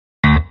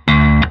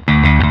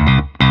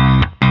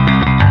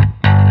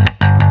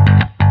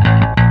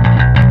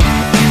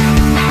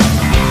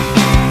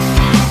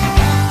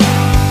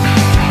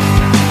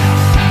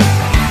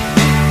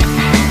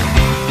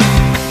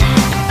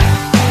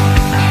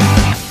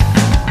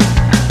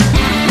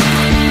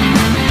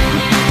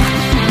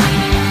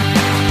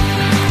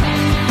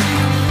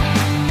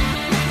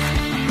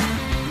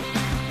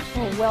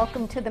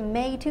to the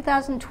May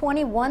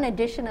 2021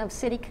 edition of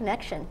City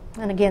Connection.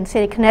 And again,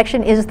 City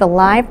Connection is the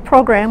live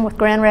program with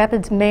Grand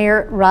Rapids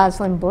Mayor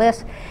Rosalynn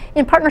Bliss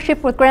in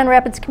partnership with Grand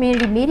Rapids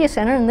Community Media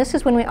Center, and this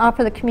is when we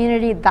offer the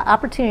community the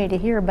opportunity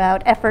to hear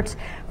about efforts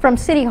from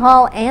City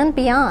Hall and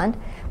beyond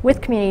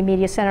with Community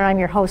Media Center. I'm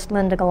your host,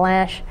 Linda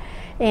Galash.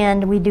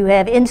 And we do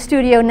have in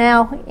studio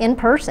now, in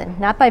person,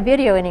 not by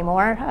video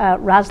anymore,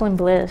 Rosalynn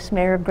Bliss,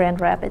 Mayor of Grand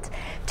Rapids.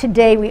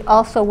 Today we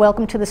also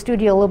welcome to the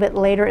studio a little bit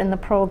later in the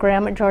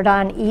program,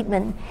 Jordoun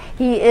Eatman.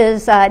 He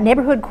is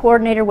Neighborhood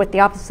Coordinator with the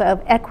Office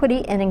of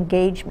Equity and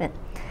Engagement.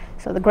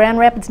 So the Grand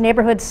Rapids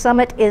Neighborhood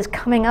Summit is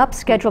coming up,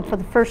 scheduled for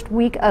the first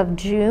week of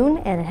June,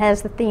 and it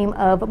has the theme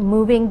of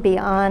moving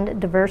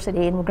beyond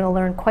diversity. And we're going to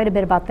learn quite a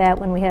bit about that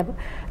when we have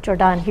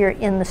Jordoun here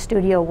in the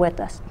studio with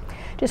us.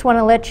 Just want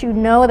to let you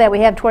know that we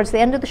have, towards the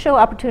end of the show,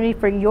 opportunity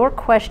for your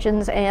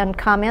questions and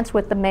comments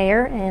with the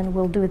mayor, and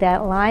we'll do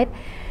that live.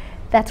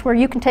 That's where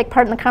you can take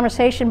part in the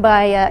conversation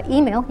by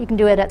email. You can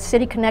do it at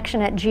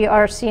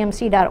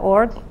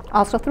cityconnection@grcmc.org,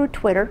 also through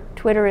Twitter.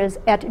 Twitter is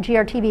at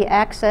GRTV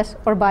Access,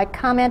 or by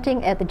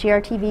commenting at the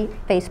GRTV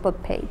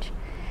Facebook page.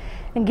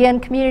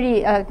 Again,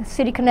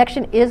 City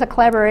Connection is a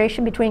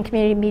collaboration between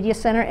Community Media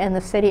Center and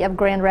the City of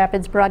Grand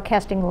Rapids,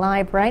 broadcasting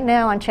live right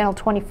now on Channel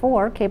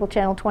 24, cable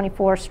Channel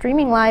 24,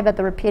 streaming live at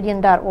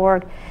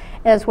therapidian.org,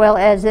 as well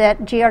as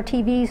at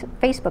GRTV's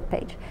Facebook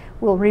page.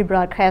 We'll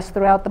rebroadcast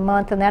throughout the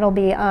month, and that'll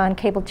be on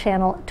cable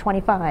Channel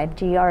 25,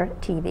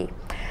 GRTV.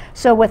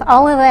 So with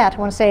all of that, I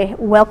want to say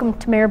welcome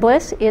to Mayor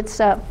Bliss. It's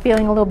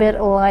feeling a little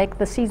bit like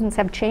the seasons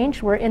have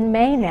changed. We're in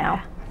May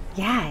now.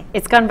 Yeah,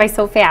 it's gone by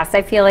so fast.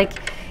 I feel like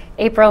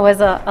April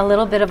was a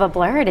little bit of a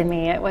blur to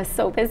me. It was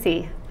so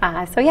busy.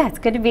 So yeah, it's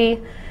good to be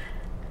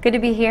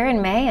here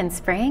in May and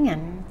spring.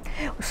 And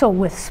so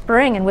with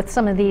spring and with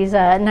some of these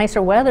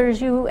nicer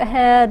weathers, you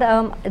had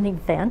an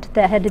event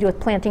that had to do with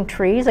planting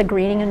trees, a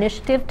greening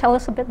initiative. Tell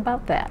us a bit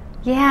about that.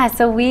 Yeah,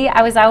 so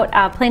I was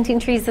out planting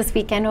trees this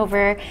weekend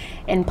over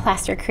in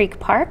Plaster Creek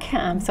Park.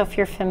 So if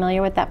you're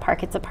familiar with that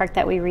park, it's a park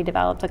that we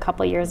redeveloped a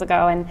couple years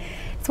ago, and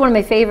it's one of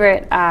my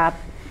favorite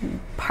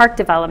park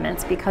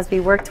developments because we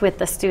worked with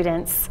the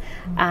students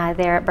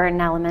there at Burton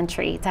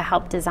Elementary to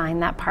help design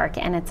that park,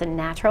 and it's a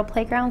natural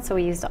playground, so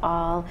we used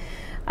all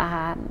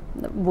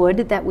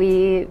wood that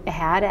we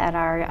had at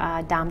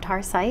our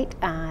Domtar site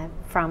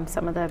from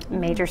some of the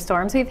major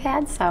storms we've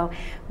had. So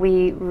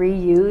we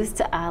reused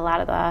a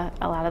lot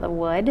of the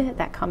wood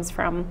that comes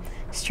from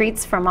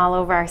streets from all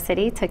over our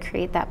city to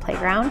create that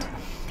playground.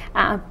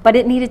 But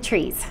it needed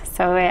trees,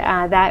 so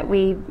that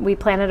we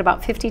planted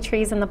about 50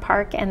 trees in the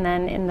park, and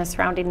then in the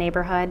surrounding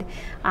neighborhood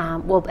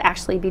we'll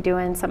actually be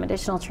doing some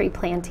additional tree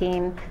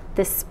planting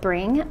this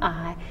spring,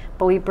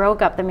 but we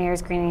broke up the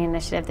Mayor's Greening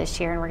Initiative this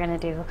year, and we're going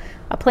to do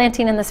a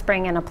planting in the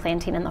spring and a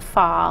planting in the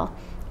fall,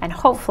 and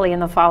hopefully in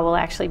the fall we'll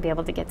actually be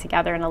able to get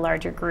together in a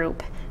larger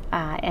group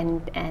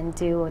and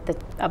do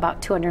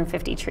about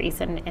 250 trees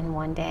in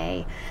one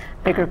day.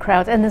 Bigger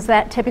crowds. And is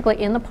that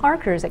typically in the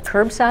park, or is it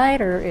curbside,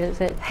 or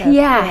is it?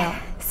 Yeah.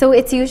 So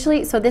it's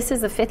usually, so this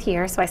is the 5th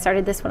year. So I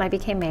started this when I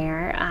became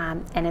mayor,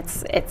 and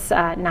it's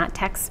not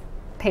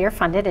taxpayer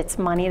funded. It's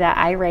money that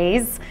I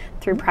raise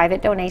through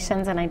private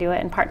donations, and I do it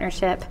in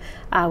partnership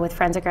with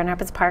Friends of Grand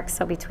Rapids Parks.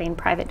 So between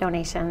private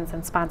donations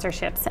and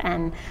sponsorships,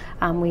 and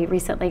we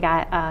recently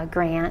got a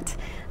grant.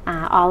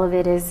 All of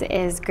it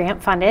is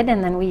grant funded,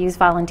 and then we use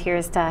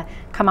volunteers to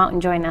come out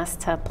and join us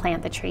to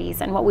plant the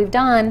trees. And what we've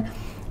done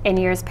in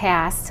years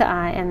past,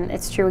 and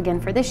it's true again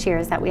for this year,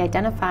 is that we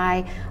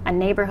identify a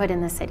neighborhood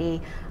in the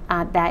city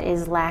that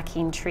is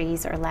lacking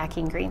trees or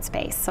lacking green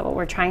space. So what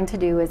we're trying to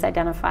do is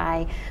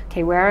identify,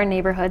 okay, where are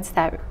neighborhoods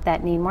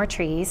that need more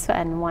trees,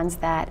 and ones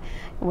that,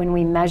 when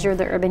we measure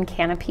the urban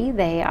canopy,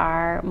 they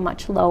are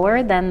much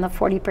lower than the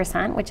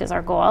 40%, which is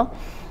our goal.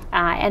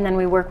 And then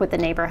we work with the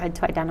neighborhood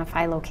to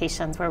identify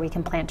locations where we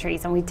can plant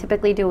trees, and we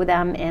typically do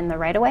them in the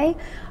right-of-way,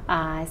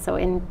 so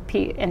in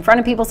front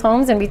of people's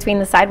homes and between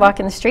the sidewalk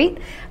and the street,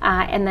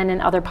 and then in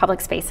other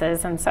public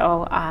spaces. And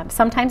so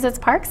sometimes it's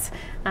parks,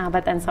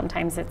 but then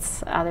sometimes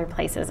it's other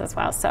places as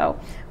well. So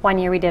one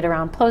year we did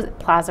around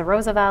Plaza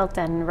Roosevelt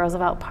and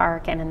Roosevelt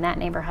Park, and in that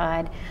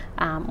neighborhood.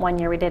 One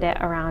year we did it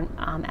around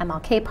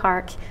MLK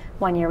Park.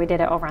 One year we did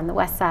it over on the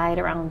west side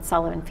around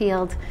Sullivan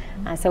Field.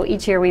 So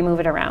each year we move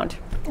it around.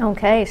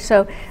 Okay,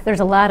 so there's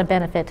a lot of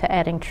benefit to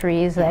adding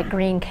trees, that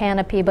green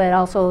canopy, but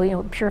also, you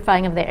know,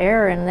 purifying of the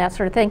air and that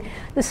sort of thing.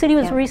 The city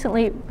was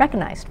recently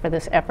recognized for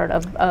this effort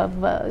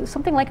of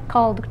something like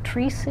called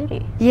Tree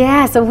City.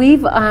 Yeah, so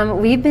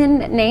we've been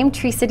named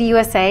Tree City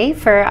USA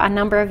for a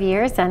number of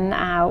years, and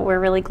we're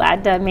really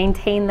glad to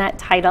maintain that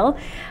title.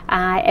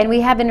 And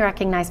we have been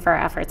recognized for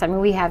our efforts. I mean,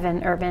 we have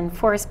an urban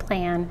forest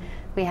plan.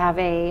 We have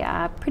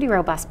a pretty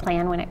robust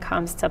plan when it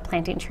comes to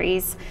planting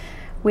trees.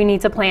 we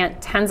need to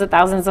plant tens of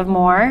thousands of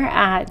more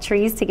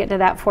trees to get to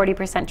that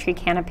 40% tree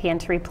canopy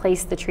and to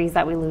replace the trees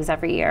that we lose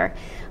every year.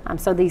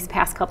 So these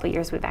past couple of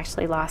years, we've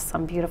actually lost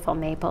some beautiful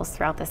maples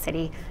throughout the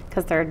city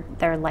because their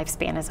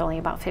lifespan is only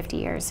about 50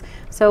 years.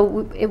 So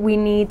we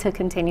need to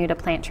continue to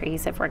plant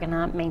trees if we're going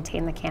to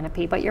maintain the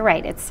canopy. But you're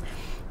right,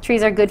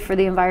 trees are good for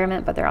the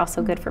environment, but they're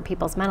also good for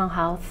people's mental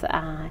health.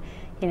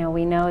 You know,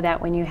 we know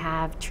that when you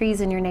have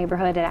trees in your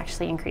neighborhood, it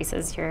actually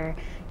increases the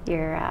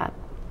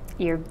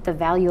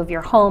value of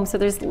your home. So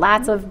there's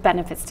lots of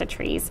benefits to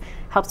trees.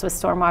 Helps with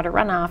stormwater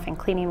runoff and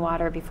cleaning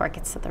water before it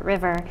gets to the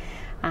river.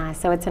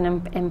 So it's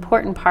an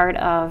important part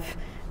of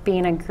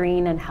being a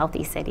green and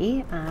healthy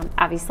city.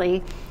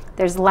 Obviously,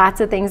 there's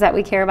lots of things that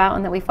we care about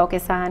and that we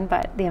focus on,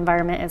 but the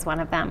environment is one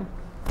of them.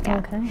 Yeah.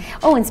 Okay.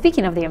 Oh, and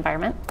speaking of the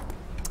environment,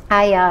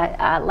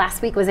 I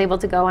last week was able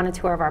to go on a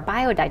tour of our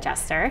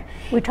biodigester.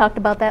 We talked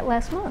about that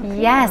last month.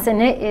 Yes,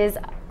 and it is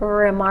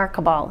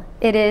remarkable.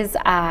 It is.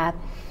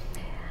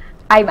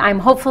 I'm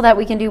hopeful that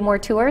we can do more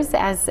tours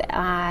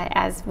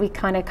as we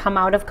kind of come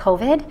out of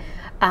COVID,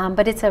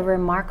 but it's a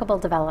remarkable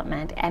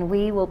development, and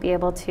we will be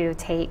able to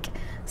take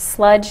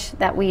sludge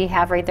that we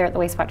have right there at the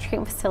wastewater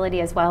treatment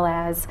facility, as well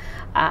as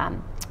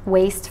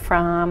waste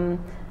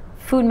from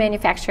food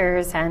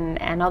manufacturers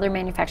and other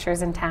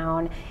manufacturers in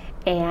town,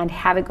 and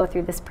have it go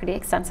through this pretty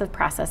extensive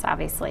process,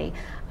 obviously,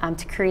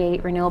 to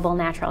create renewable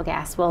natural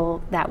gas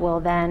that will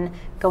then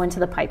go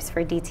into the pipes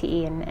for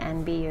DTE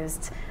and be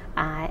used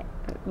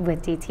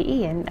with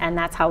DTE, and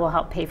that's how we'll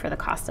help pay for the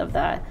cost of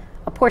a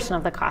portion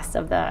of the cost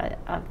of the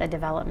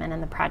development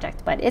and the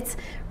project. But it's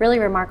really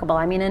remarkable.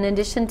 I mean, in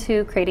addition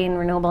to creating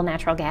renewable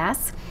natural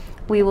gas,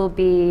 we will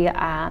be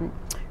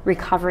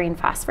recovering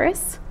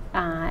phosphorus,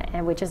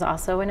 which is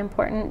also an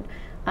important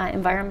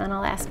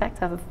environmental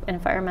aspect of an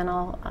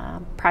environmental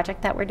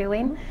project that we're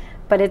doing.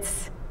 But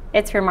it's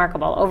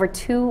remarkable. Over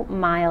 2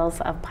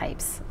 miles of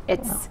pipes.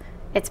 It's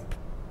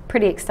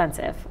pretty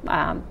extensive.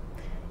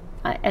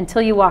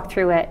 Until you walk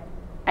through it,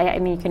 I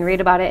mean, you can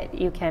read about it,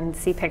 you can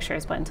see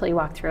pictures, but until you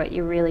walk through it,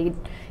 you really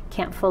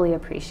can't fully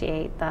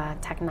appreciate the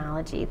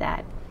technology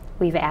that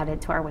we've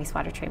added to our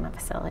wastewater treatment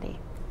facility.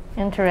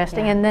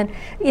 Interesting. Yeah. And then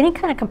any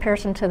kind of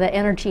comparison to the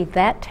energy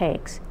that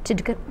takes to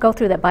go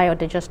through that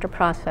biodigester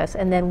process,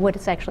 and then what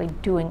it's actually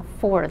doing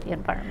for the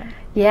environment?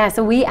 Yeah,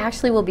 so we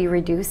actually will be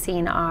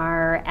reducing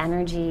our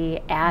energy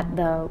at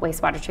the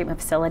wastewater treatment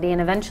facility, and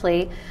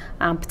eventually,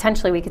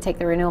 potentially we could take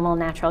the renewable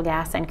natural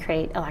gas and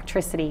create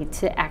electricity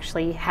to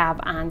actually have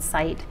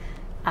on-site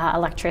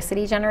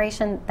electricity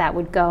generation that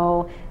would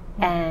go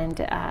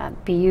and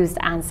be used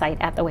on site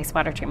at the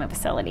wastewater treatment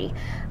facility.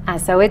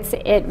 So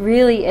it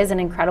really is an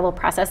incredible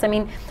process. I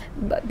mean,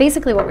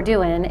 basically what we're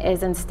doing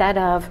is, instead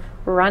of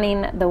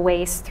running the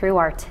waste through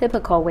our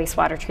typical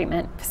wastewater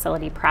treatment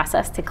facility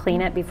process to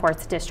clean it before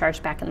it's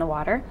discharged back in the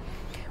water,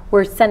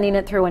 we're sending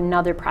it through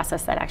another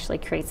process that actually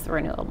creates the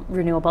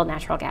renewable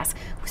natural gas.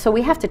 So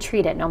we have to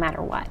treat it no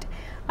matter what.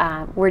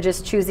 We're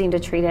just choosing to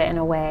treat it in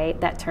a way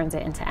that turns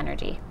it into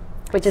energy.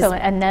 Which is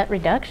a net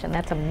reduction.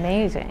 That's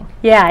amazing.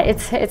 Yeah,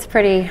 it's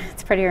pretty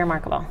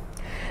remarkable.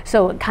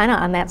 So kind of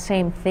on that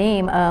same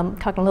theme,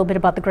 talking a little bit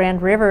about the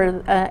Grand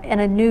River and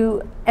a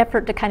new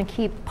effort to kind of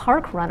keep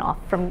park runoff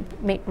from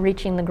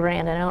reaching the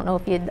Grand. And I don't know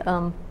if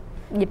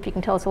you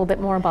can tell us a little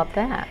bit more about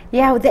that.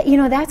 Yeah,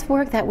 that's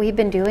work that we've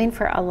been doing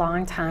for a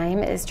long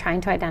time, is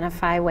trying to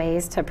identify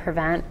ways to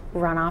prevent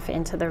runoff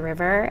into the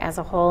river as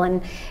a whole.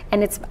 And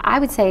I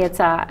would say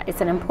it's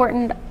an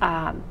important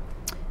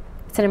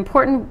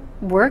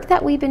work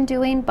that we've been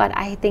doing, but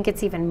I think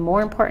it's even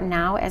more important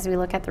now as we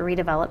look at the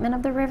redevelopment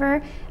of the river,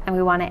 and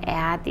we want to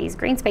add these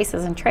green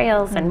spaces and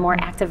trails and more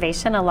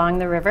activation along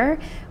the river.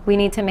 We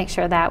need to make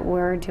sure that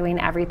we're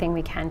doing everything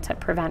we can to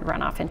prevent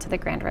runoff into the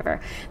Grand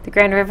River. The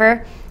Grand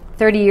River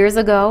 30 years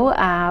ago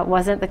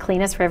wasn't the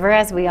cleanest river,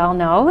 as we all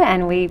know,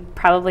 and we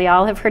probably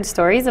all have heard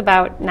stories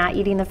about not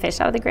eating the fish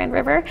out of the Grand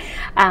River.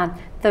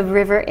 The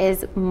river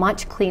is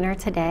much cleaner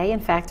today.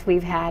 In fact,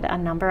 we've had a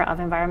number of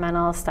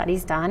environmental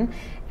studies done,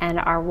 and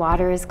our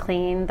water is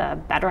clean, the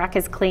bedrock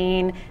is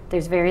clean,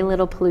 there's very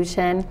little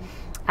pollution.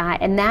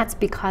 And that's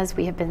because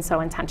we have been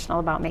so intentional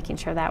about making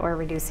sure that we're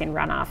reducing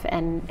runoff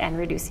and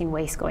reducing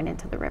waste going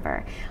into the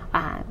river.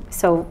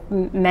 So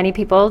many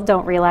people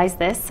don't realize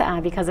this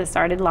because it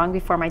started long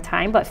before my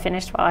time, but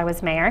finished while I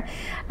was mayor.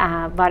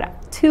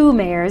 But 2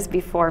 mayors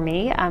before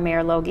me,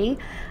 Mayor Logie,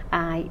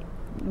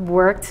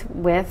 worked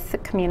with the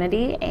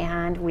community,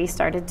 and we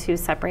started to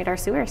separate our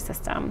sewer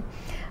system.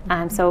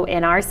 So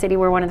in our city,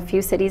 we're one of the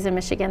few cities in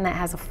Michigan that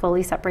has a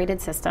fully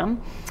separated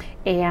system,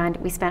 and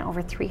we spent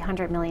over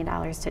 $300 million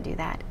to do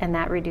that, and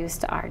that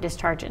reduced our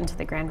discharge into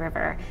the Grand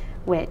River,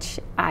 which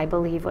I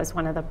believe was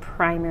one of the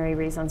primary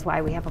reasons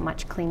why we have a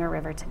much cleaner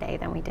river today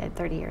than we did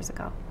 30 years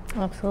ago.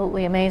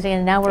 Absolutely amazing.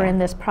 And now we're in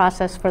this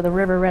process for the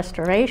river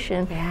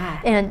restoration. Yeah.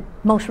 And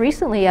most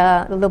recently,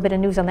 a little bit of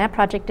news on that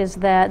project is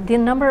that the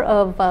number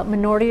of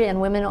minority and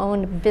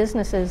women-owned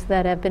businesses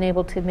that have been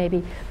able to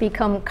maybe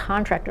become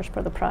contractors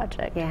for the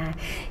project. Yeah,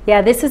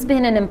 yeah. This has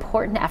been an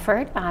important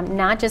effort,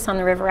 not just on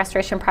the river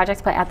restoration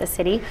projects, but at the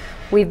city.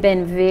 We've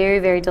been very,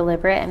 very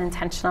deliberate and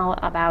intentional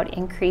about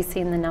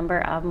increasing the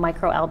number of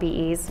micro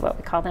LBEs, what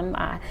we call them,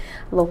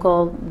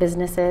 local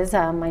businesses,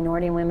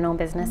 minority and women-owned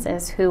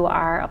businesses who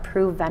are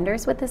approved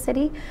vendors with the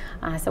city.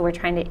 So we're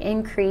trying to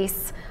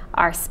increase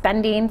our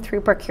spending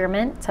through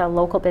procurement to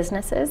local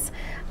businesses.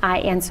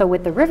 And so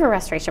with the river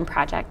restoration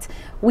project,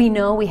 we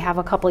know we have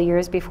a couple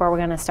years before we're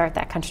going to start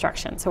that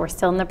construction. So we're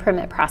still in the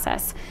permit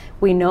process.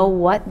 We know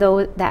what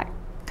that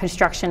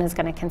construction is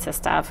going to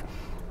consist of.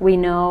 We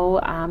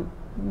know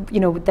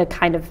the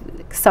kind of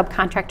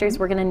subcontractors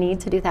we're going to need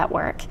to do that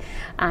work.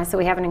 So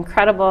we have an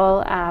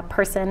incredible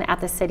person at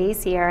the city,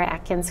 Sierra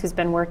Atkins, who's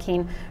been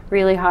working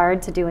really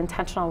hard to do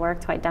intentional work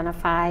to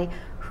identify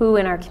who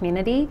in our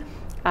community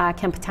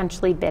can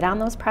potentially bid on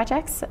those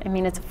projects. I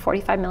mean, it's a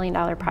 $45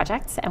 million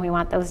project, and we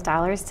want those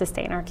dollars to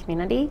stay in our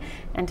community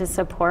and to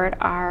support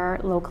our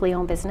locally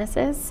owned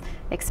businesses,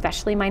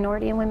 especially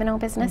minority and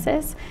women-owned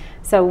businesses.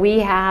 So we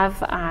have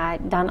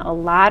done a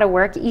lot of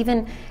work.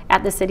 Even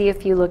at the city,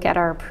 if you look at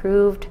our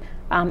approved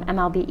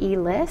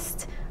MLBE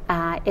list,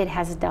 it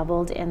has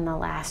doubled in the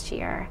last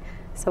year.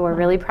 So we're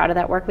really proud of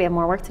that work. We have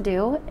more work to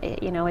do.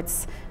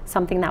 It's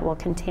something that we'll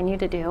continue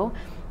to do.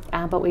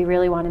 But we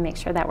really want to make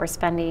sure that we're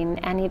spending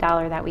any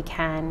dollar that we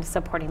can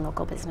supporting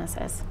local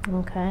businesses.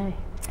 Okay.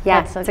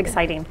 Yeah, it's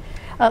exciting.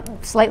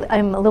 Slightly,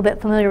 I'm a little bit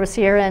familiar with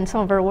Sierra and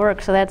some of her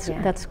work, so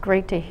that's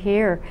great to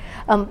hear.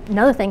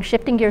 Another thing,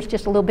 shifting gears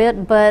just a little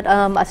bit, but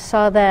I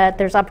saw that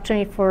there's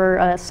opportunity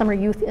for summer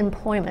youth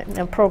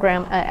employment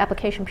program.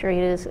 Application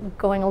period is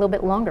going a little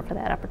bit longer for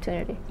that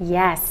opportunity.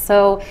 Yes,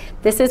 so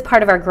this is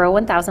part of our Grow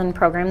 1000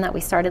 program that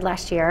we started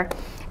last year.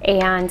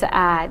 And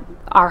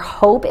our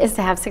hope is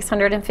to have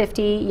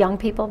 650 young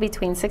people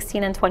between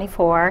 16 and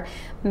 24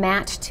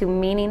 matched to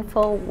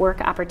meaningful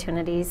work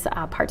opportunities,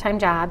 part-time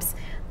jobs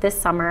this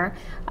summer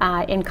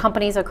in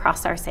companies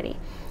across our city.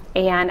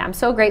 And I'm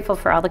so grateful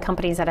for all the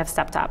companies that have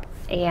stepped up.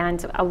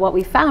 And what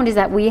we found is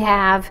that we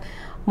have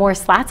more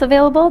slots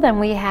available than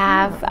we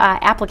have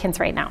applicants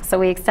right now. So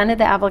we extended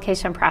the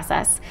application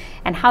process.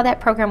 And how that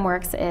program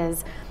works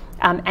is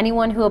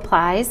anyone who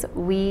applies,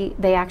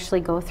 they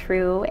actually go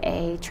through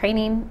a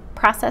training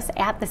process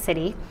at the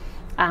city,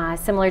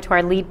 similar to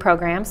our LEAD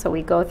program. So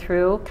we go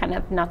through kind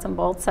of nuts and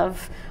bolts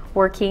of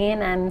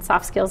working and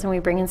soft skills, and we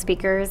bring in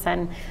speakers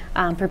and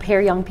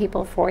prepare young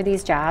people for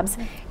these jobs.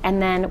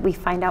 And then we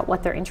find out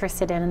what they're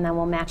interested in, and then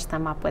we'll match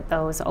them up with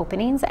those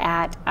openings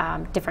at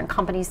different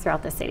companies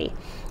throughout the city.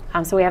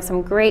 So we have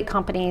some great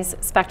companies.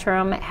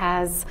 Spectrum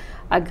has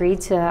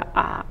agreed to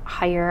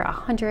hire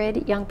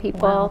 100 young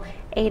people. Wow.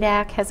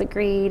 ADAC has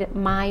agreed,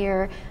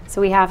 Meyer.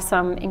 So we have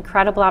some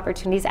incredible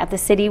opportunities. At the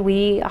city,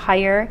 we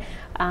hire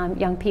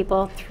young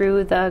people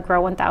through the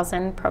Grow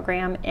 1000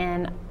 program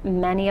in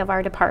many of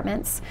our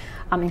departments,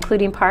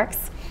 including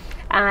parks.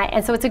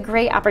 And so it's a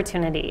great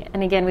opportunity.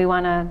 And again, we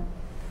want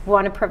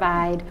to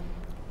provide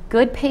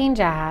good paying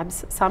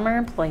jobs, summer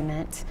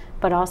employment,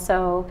 but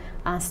also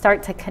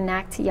start to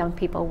connect young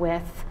people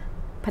with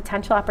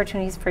potential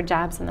opportunities for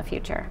jobs in the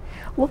future.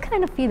 What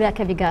kind of feedback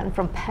have you gotten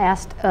from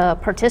past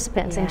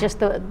participants and just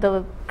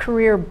the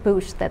career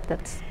boost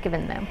that's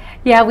given them?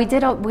 Yeah, we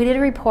did a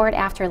report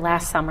after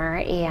last summer,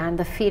 and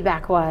the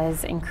feedback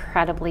was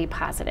incredibly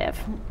positive.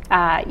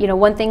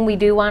 One thing we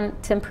do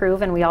want to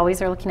improve, and we always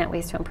are looking at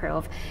ways to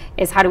improve,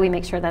 is how do we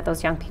make sure that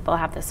those young people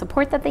have the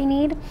support that they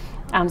need.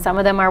 Some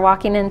of them are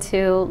walking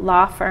into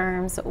law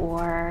firms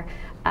or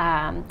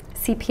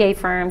CPA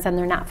firms, and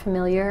they're not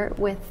familiar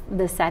with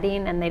the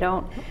setting, and they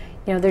don't,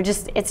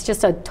 it's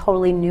just a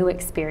totally new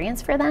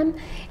experience for them,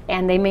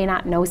 and they may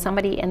not know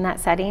somebody in that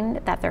setting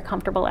that they're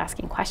comfortable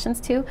asking questions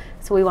to.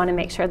 So we want to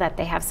make sure that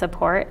they have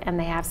support and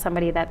they have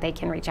somebody that they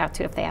can reach out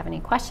to if they have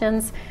any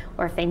questions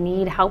or if they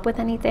need help with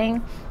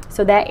anything.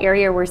 So that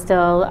area we're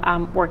still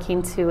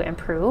working to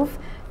improve,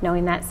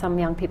 knowing that some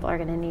young people are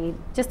going to need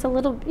just a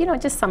little,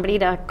 just somebody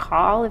to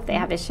call if they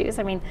have issues.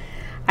 I mean,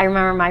 I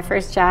remember my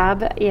first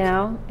job,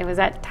 it was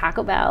at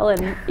Taco Bell,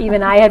 and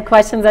even I had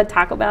questions at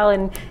Taco Bell,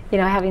 and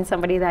having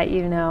somebody that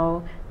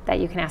that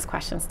you can ask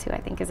questions to, I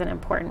think, is an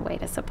important way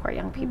to support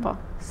young people.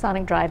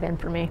 Sonic drive-in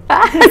for me.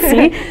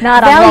 See,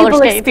 not on roller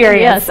skates.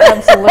 Experience. Yes,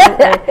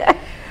 absolutely.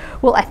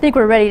 Well, I think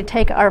we're ready to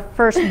take our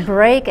first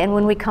break, and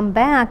when we come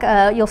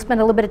back, you'll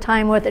spend a little bit of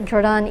time with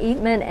Jordoun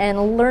Eatman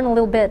and learn a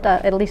little bit,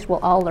 at least we'll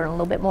all learn a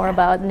little bit more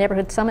about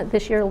Neighborhood Summit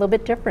this year, a little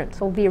bit different.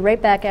 So we'll be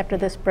right back after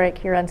this break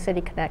here on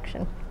City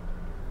Connection.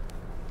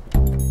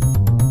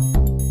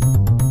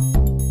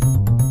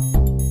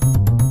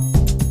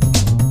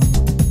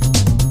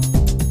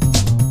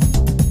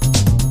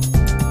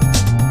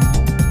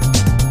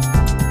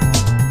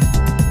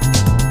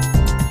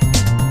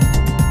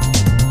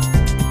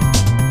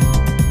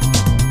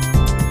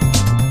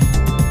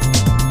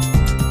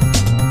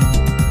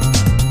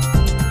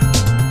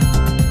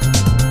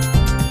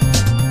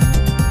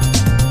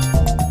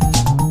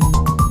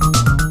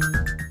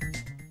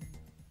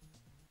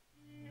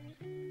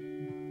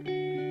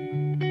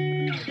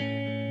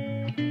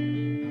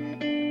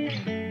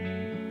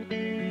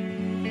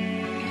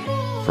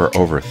 For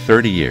over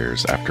 30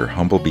 years after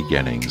humble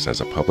beginnings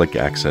as a public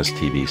access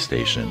TV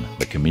station,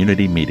 the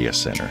Community Media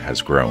Center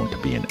has grown to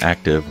be an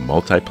active,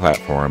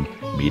 multi-platform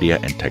media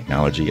and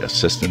technology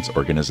assistance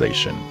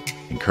organization,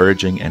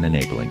 encouraging and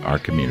enabling our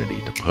community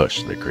to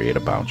push their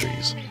creative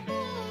boundaries.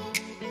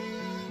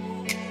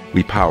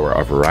 We power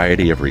a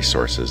variety of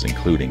resources,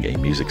 including a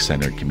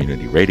music-centered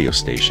community radio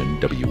station,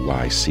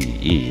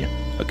 WYCE,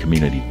 a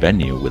community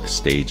venue with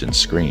stage and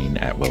screen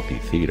at Wealthy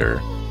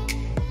Theater,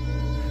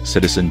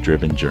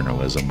 citizen-driven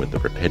journalism with The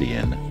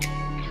Rapidian,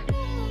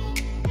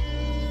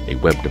 a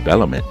web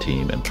development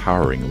team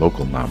empowering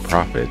local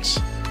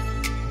nonprofits,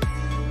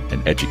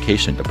 an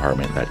education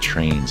department that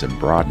trains and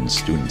broadens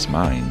students'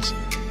 minds,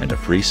 and a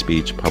free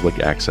speech public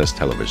access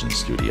television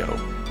studio,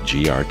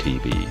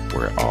 GRTV,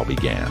 where it all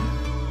began.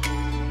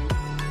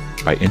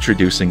 By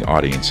introducing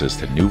audiences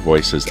to new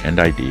voices and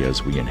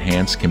ideas, we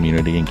enhance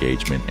community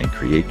engagement and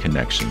create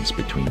connections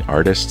between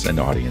artists and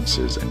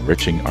audiences,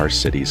 enriching our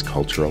city's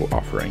cultural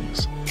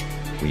offerings.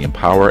 We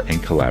empower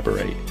and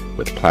collaborate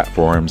with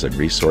platforms and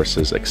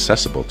resources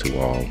accessible to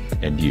all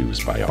and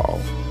used by all.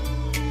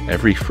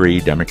 Every free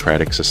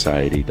democratic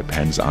society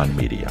depends on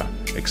media,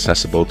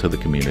 accessible to the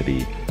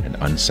community and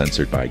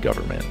uncensored by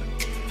government.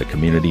 The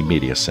Community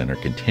Media Center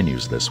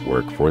continues this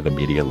work for the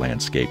media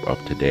landscape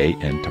of today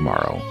and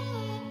tomorrow.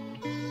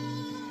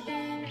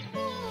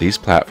 These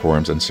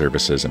platforms and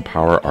services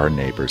empower our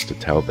neighbors to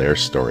tell their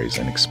stories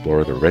and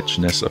explore the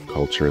richness of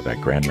culture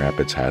that Grand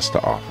Rapids has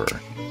to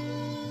offer.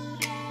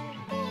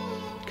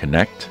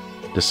 Connect,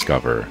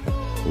 discover,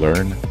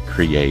 learn,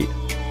 create,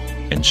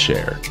 and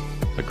share.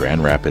 The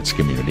Grand Rapids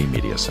Community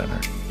Media Center.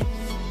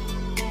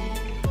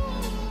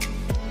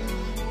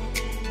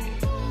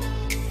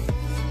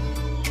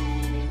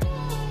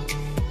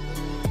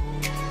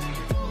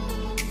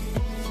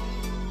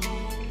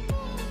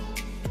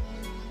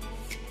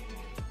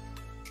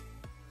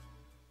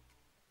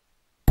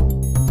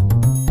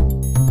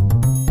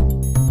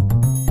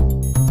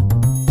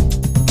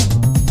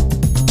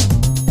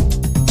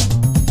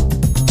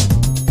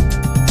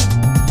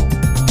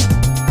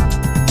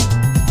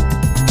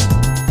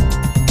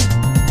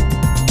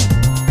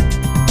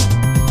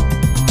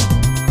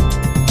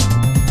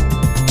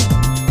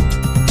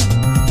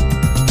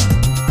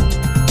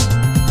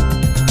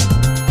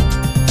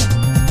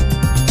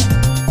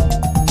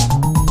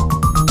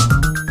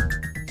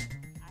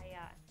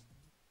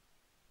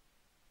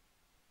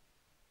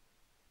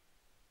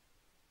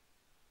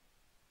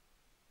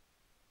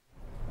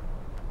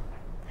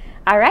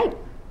 All right.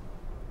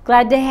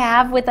 Glad to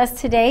have with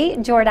us today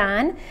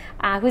Jordoun,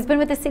 who's been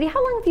with the city.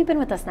 How long have you been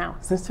with us now?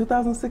 Since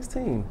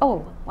 2016.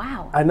 Oh,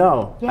 wow. I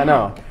know, yeah. I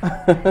know.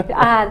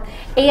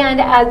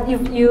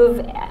 And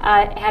you've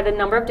had a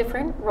number of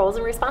different roles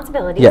and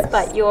responsibilities, yes.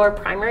 But your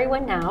primary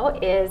one now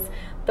is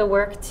the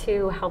work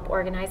to help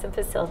organize and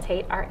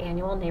facilitate our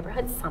annual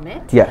neighborhood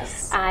summit.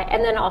 Yes.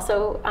 And then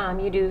also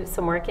you do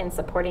some work in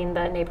supporting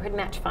the neighborhood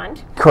match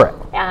fund. Correct.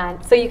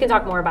 So you can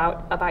talk more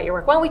about your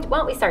work. Why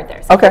don't we start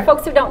there? So okay. For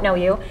folks who don't know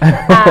you,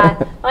 why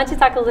don't you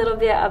talk a little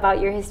bit about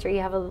your history?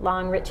 You have a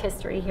long, rich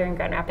history here in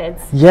Grand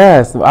Rapids.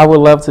 Yes, I would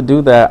love to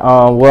do that.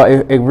 Well,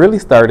 it really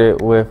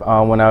started with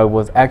when I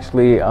was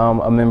actually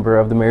a member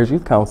of the Mayor's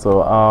Youth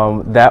Council.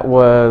 That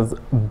was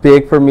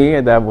big for me,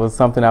 and that was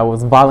something I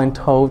was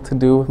voluntold to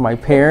do with my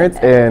parents,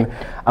 and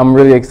I'm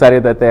really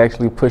excited that they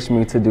actually pushed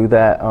me to do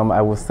that.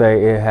 I would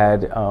say it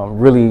had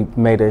really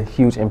made a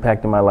huge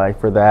impact in my life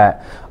for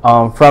that.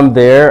 From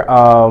there,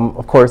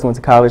 of course, went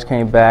to college,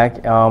 came back.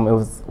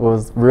 It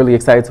was really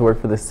excited to work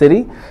for the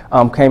city.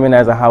 Came in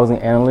as a housing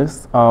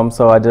analyst,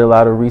 so I did a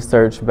lot of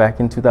research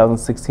back in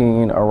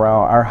 2016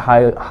 around our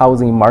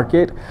housing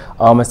market,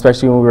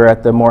 especially when we were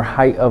at the more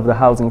height of the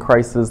housing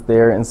crisis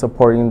there, and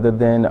supporting the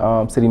then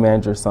city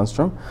manager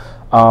Sundstrom.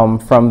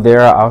 From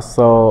there, I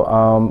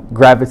also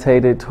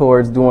gravitated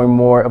towards doing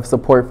more of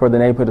support for the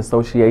neighborhood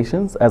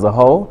associations as a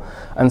whole.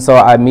 And so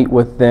I meet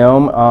with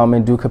them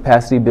and do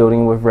capacity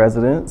building with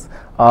residents,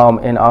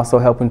 and also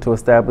helping to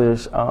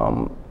establish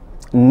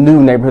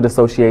new neighborhood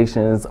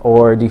associations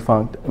or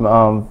defunct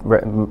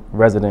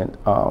resident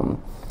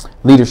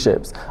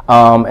leaderships.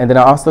 And then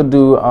I also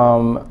do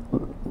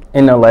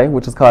in LA,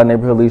 which is called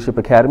Neighborhood Leadership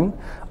Academy.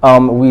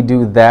 We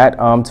do that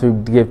to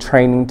give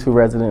training to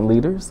resident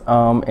leaders.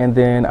 And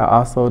then I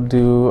also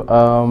do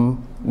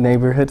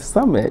Neighborhood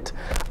Summit,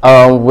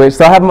 which,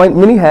 so I have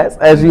many hats,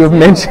 as you have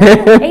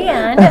mentioned.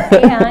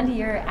 And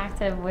you're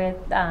active with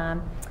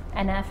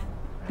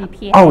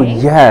NFBPA. Oh,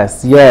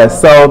 yes,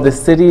 yes. So the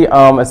city,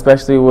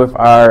 especially with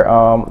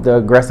our the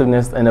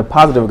aggressiveness and the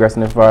positive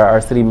aggressiveness for our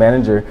city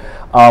manager,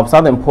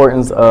 saw the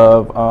importance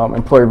of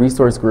employee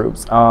resource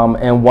groups.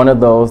 And one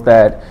of those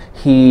that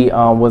he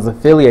was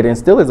affiliated and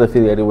still is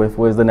affiliated with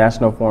was the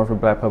National Forum for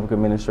Black Public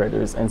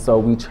Administrators. And so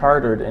we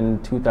chartered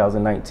in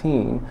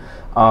 2019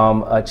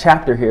 a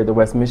chapter here, the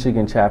West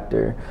Michigan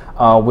chapter,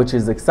 which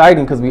is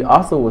exciting because we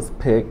also was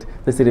picked,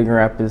 the City of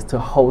Grand Rapids, to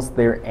host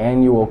their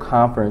annual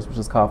conference, which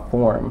is called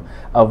Forum,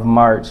 of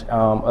March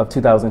of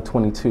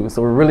 2022.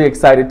 So we're really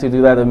excited to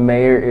do that. The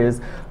mayor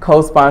is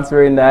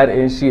co-sponsoring that,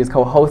 and she is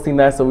co-hosting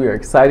that, so we are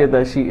excited that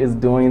that she is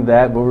doing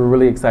that, but we're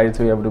really excited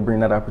to be able to bring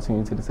that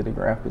opportunity to the city of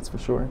Grand Rapids for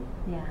sure.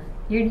 Yeah,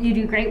 you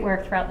do great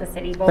work throughout the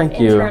city, both Thank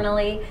you.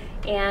 internally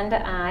and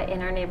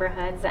in our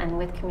neighborhoods and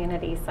with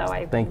community. So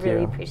I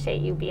really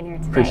appreciate you being here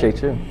today.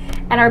 Appreciate you.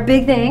 And our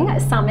big thing,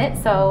 Summit.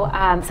 So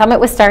Summit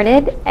was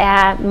started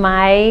at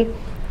my,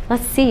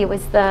 let's see, it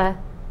was my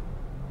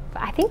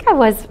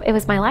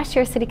last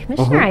year as city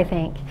commissioner, I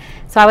think.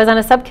 So I was on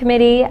a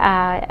subcommittee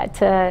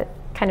to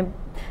kind of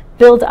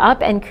build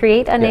up and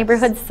create a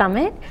neighborhood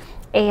summit,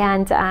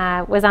 and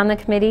was on the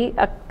committee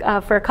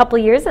for a couple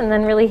of years, and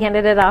then really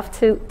handed it off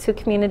to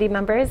community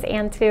members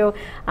and to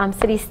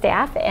city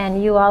staff.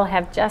 And you all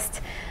have just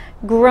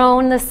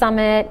grown the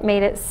summit,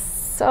 made it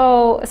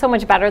so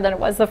much better than it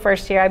was the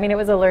first year. I mean, it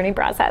was a learning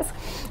process.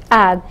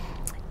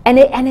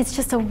 And it's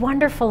just a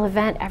wonderful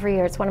event every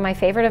year. It's one of my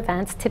favorite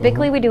events.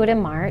 Typically we do it in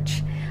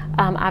March.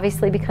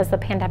 Obviously, because of the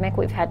pandemic,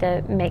 we've had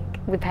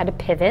to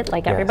pivot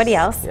like everybody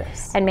else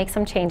and make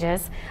some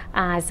changes.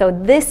 So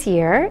this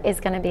year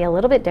is going to be a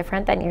little bit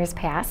different than years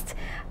past.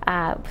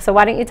 So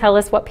why don't you tell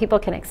us what people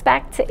can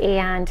expect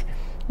and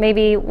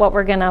maybe what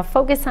we're going to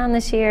focus on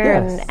this year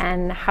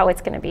and how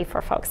it's going to be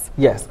for folks.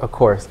 Yes, of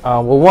course.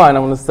 Well, one, I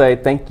want to say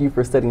thank you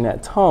for setting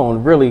that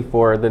tone really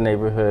for the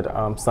neighborhood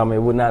summit. It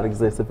would not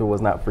exist if it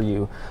was not for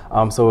you.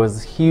 So it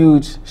was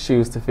huge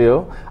shoes to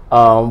fill,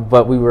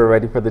 but we were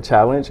ready for the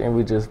challenge, and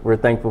we're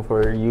thankful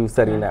for you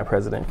setting that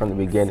precedent from the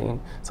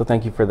beginning. So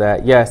thank you for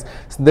that. Yes,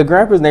 so the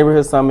Grand Rapids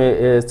Neighborhood Summit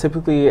is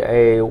typically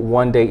a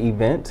one-day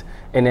event,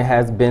 and it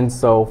has been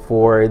so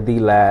for the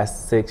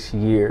last 6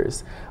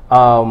 years.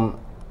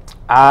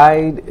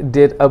 I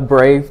did a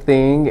brave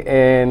thing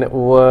and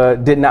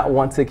did not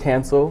want to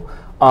cancel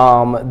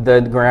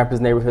the Grand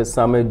Rapids Neighborhood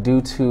Summit due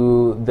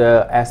to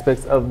the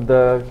aspects of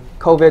the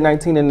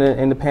COVID-19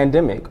 and the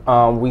pandemic.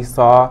 We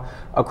saw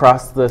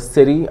across the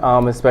city,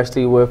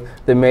 especially with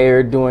the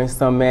mayor doing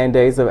some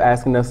mandates of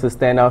asking us to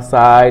stand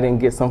outside and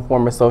get some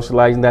form of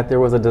socializing, that there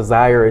was a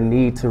desire, a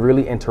need to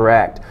really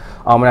interact.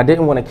 And I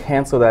didn't want to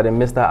cancel that and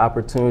miss that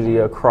opportunity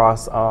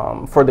across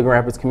for the Grand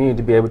Rapids community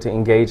to be able to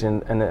engage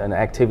in an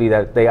activity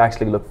that they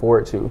actually look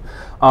forward to.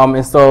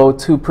 And so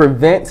to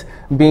prevent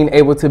being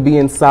able to be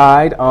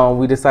inside,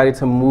 we decided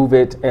to move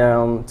it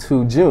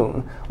to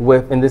June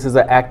and this is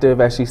an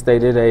active, as she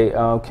stated,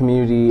 a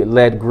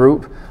community-led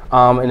group.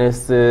 And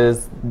this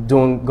is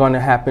going to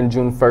happen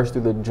June 1st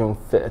through the June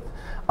 5th.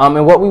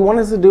 And what we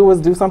wanted to do was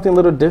do something a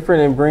little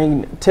different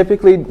and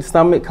typically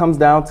Summit comes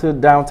down to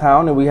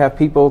downtown and we have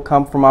people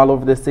come from all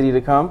over the city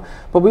to come,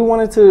 but we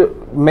wanted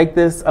to make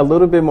this a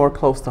little bit more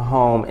close to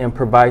home and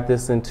provide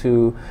this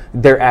into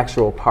their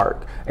actual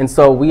park. And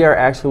so we are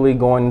actually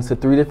going into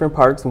 3 different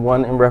parks,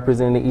 one in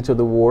representing each of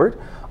the ward.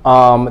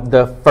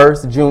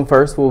 June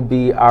 1st will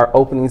be our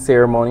opening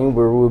ceremony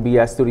where we'll be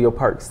at Studio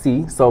Park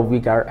C. So we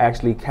are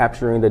actually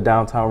capturing the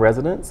downtown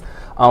residents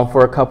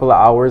for a couple of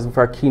hours with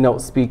our keynote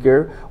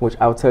speaker, which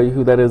I'll tell you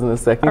who that is in a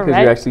second because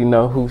you actually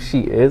know who she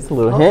is, a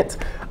little hint.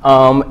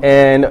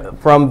 And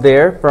from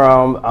there,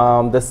 from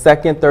the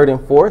 2nd, 3rd, and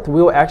 4th,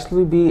 we'll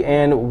actually be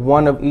in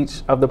one of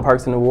each of the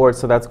parks in the ward.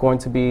 So that's going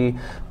to be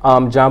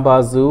John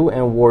Bazoo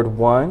in Ward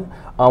 1.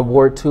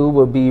 Ward 2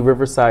 will be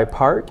Riverside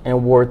Park,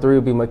 and Ward 3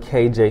 will be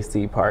McKay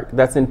JC Park.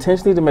 That's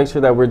intentionally to make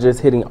sure that we're just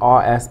hitting all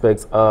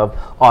aspects of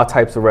all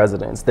types of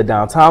residents, the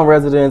downtown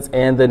residents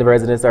and the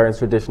residents that are in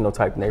traditional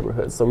type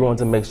neighborhoods. So we wanted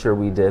to make sure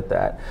we did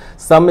that.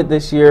 Summit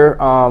this year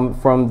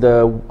from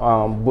the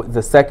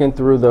 2nd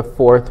through the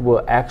 4th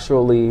will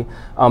actually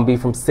be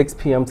from 6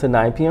 p.m. to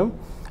 9 p.m.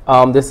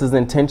 This is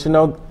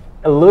intentional.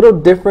 A little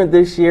different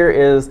this year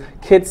is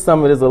Kids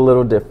Summit is a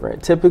little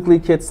different. Typically,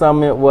 Kids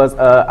Summit was an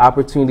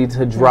opportunity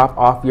to drop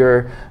off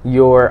your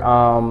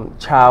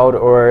child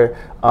or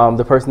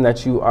the person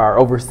that you are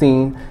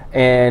overseeing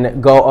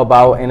and go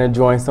about and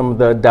enjoying some of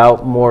the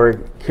adult, more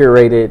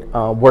curated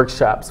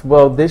workshops.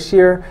 Well, this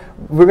year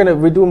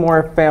we're doing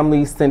more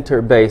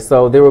family-centered based,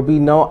 so there will be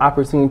no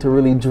opportunity to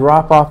really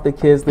drop off the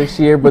kids this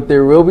year, but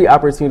there will be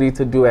opportunity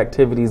to do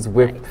activities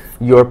with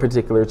your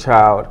particular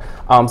child.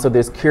 So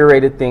there's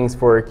curated things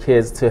for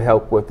kids to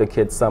help with the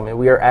Kids Summit.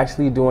 We are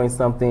actually doing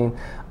something,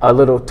 a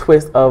little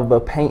twist of a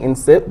paint and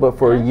sip, but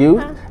for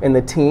youth and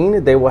the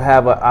teen, they will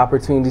have an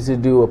opportunity to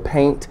do a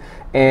paint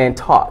and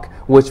talk,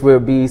 which will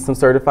be some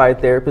certified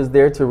therapists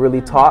there to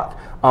really talk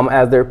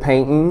as they're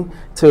painting,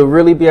 to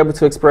really be able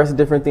to express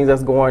different things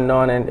that's going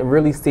on and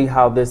really see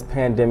how this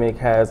pandemic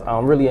has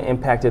really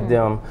impacted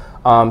them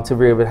to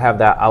be able to have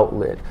that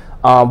outlet.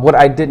 What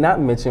I did not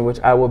mention, which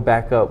I will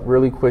back up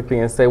really quickly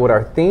and say what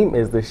our theme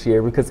is this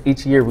year, because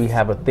each year we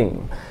have a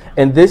theme.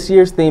 And this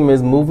year's theme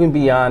is moving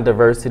beyond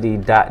diversity, ...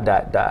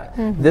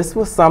 This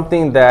was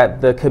something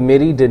that the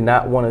committee did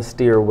not want to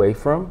steer away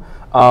from.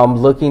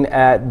 Looking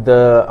at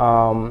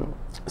the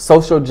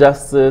social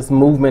justice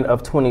movement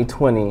of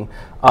 2020,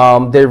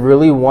 they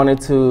really wanted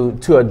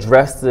to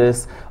address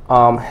this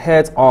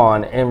heads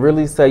on and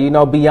really say, you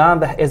know,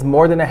 beyond that, it's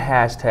more than a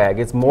hashtag.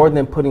 It's more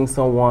than putting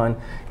someone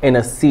in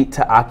a seat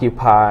to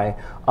occupy.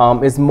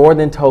 It's more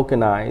than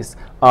tokenized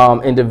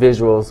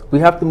individuals. We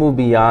have to move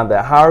beyond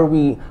that. Are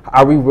we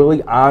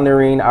really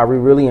honoring? Are we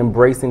really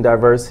embracing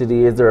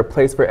diversity? Is there a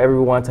place for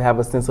everyone to have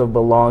a sense of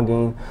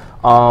belonging?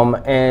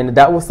 And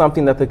that was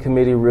something that the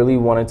committee really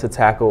wanted to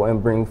tackle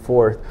and bring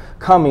forth.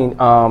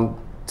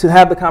 To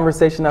have the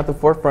conversation at the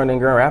forefront in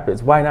Grand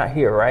Rapids. Why not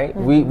here, right?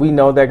 We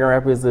know that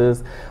Grand Rapids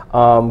is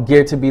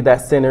geared to be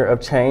that center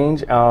of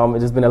change.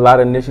 There's been a lot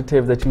of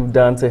initiatives that you've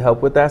done to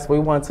help with that, so we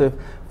want to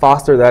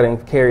foster that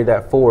and carry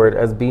that forward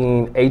as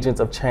being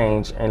agents of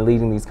change and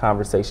leading these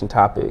conversation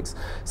topics.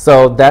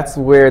 So that's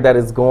where that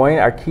is going.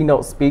 Our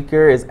keynote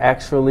speaker is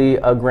actually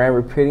a Grand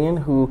Rapidian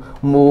who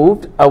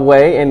moved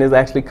away and is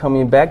actually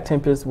coming back,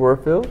 Tempest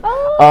Warfield.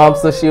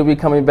 So she'll be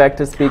coming back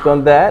to speak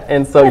on that.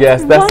 And so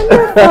that's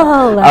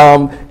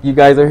wonderful. You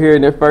guys are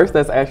hearing it first.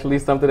 That's actually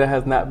something that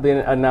has not been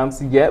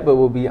announced yet, but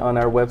will be on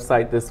our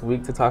website this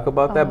week to talk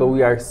about that. But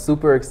we are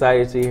super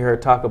excited to hear her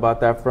talk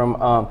about that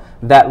from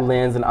that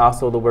lens, and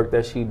also the work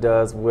that she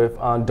does with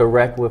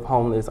direct with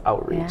homeless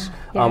outreach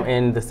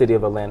in the city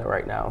of Atlanta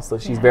right now. So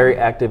she's very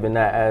active in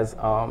that as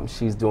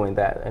she's doing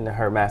that in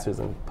her master's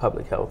in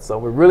public health. So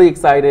we're really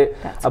excited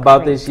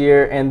about this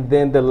year. And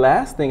then the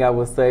last thing I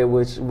would say,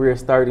 which we're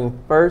starting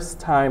first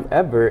time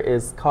ever,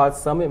 is called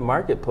Summit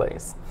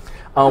Marketplace.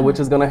 Which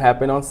is going to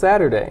happen on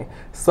Saturday.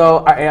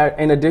 So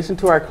in addition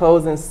to our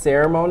closing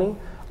ceremony,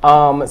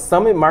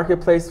 Summit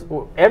Marketplace,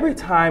 every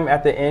time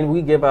at the end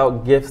we give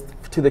out gifts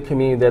to the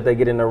community that they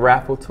get in a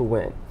raffle to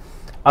win.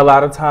 A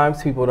lot of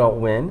times people don't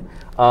win,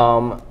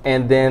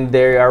 and then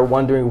they are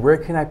wondering, where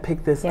can I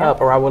pick this up,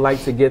 or I would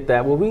like to get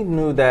that. Well, we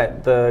knew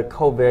that the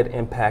COVID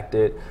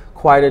impacted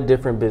quite a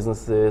different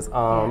businesses,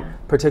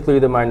 particularly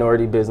the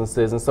minority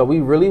businesses, and so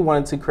we really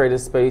wanted to create a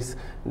space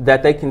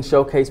that they can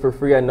showcase for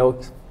free. I know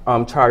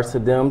charge to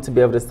them to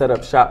be able to set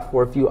up shop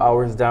for a few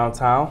hours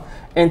downtown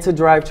and to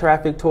drive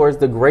traffic towards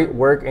the great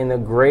work and the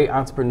great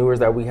entrepreneurs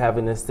that we have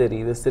in this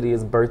city. The city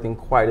is birthing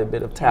quite a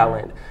bit of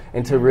talent,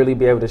 and to really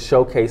be able to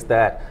showcase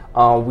that,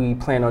 we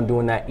plan on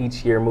doing that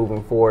each year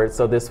moving forward.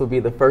 So this will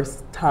be the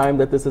first time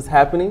that this is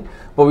happening,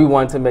 but we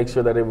wanted to make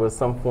sure that it was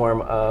some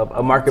form of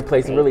a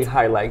marketplace to really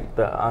highlight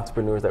the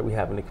entrepreneurs that we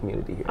have in the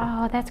community here.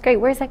 Oh, that's great.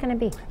 Where's that going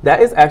to be?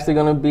 That is actually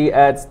going to be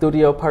at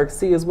Studio Park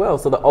C as well.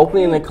 So the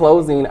opening and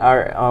closing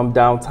are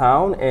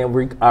downtown, and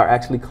we are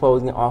actually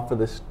closing off of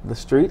the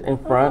street in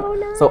front. Oh,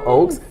 nice. So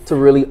Oaks, to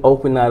really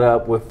open that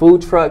up with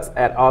food trucks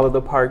at all of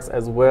the parks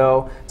as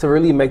well, to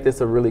really make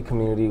this a really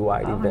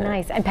community-wide event. Oh,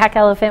 nice. And Pack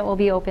Elephant will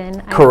be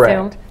open, I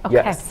Correct. assume? Okay.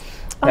 Yes.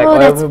 Pack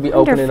Elephant will be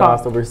opening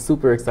also. We're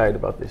super excited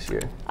about this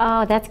year.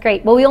 Oh, that's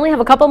great. Well, we only have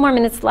a couple more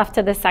minutes left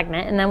to this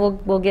segment, and then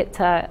we'll get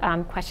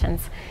to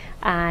questions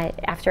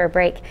after a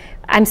break.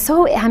 I'm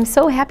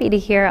so happy to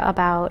hear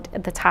about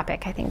the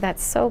topic. I think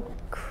that's so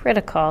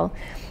critical.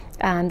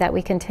 That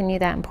we continue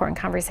that important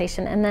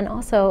conversation. And then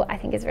also, I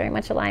think it's very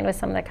much aligned with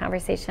some of the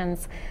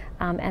conversations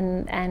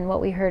and what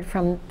we heard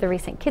from the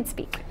recent Kids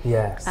Speak.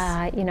 Yes.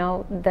 You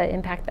know, the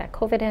impact that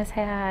COVID has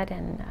had,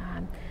 and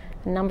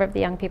a number of the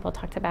young people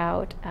talked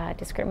about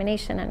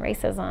discrimination and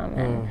racism.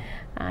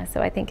 And so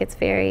I think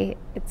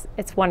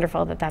it's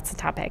wonderful that that's a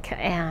topic.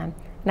 And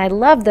I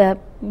love the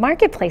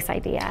marketplace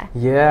idea.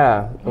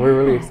 Yeah, we're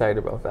really excited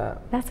about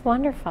that. That's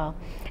wonderful.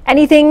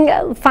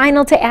 Anything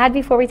final to add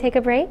before we take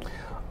a break?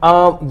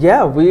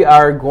 Yeah, we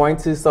are going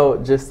to, so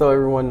just so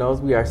everyone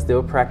knows, we are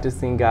still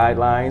practicing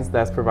guidelines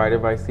that's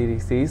provided by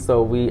CDC.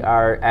 So we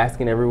are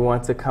asking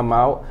everyone to come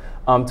out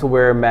to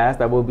wear a mask.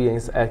 That will be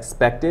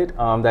expected.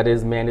 That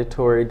is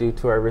mandatory due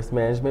to our risk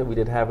management. We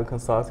did have a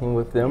consulting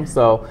with them.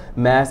 So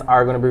masks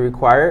are going to be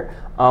required.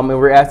 And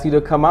we're asking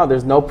you to come out.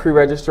 There's no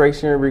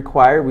pre-registration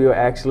required. We will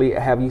actually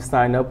have you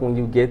sign up when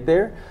you get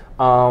there.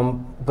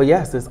 But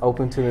yes, it's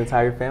open to the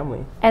entire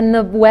family. And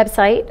the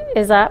website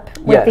is up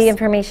with the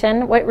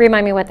information.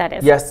 Remind me what that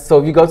is. Yes, so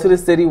if you go to the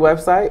city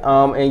website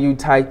and you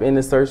type in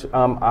the search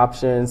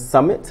option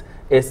Summit,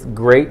 it's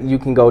great. You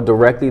can go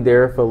directly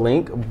there for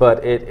link,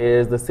 but it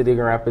is the City of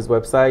Grand Rapids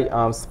website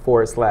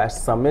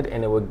 /Summit,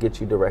 and it will get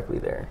you directly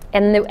there.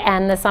 And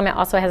the Summit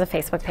also has a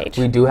Facebook page.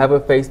 We do have a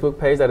Facebook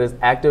page that is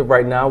active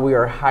right now. We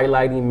are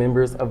highlighting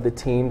members of the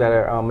team that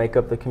are make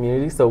up the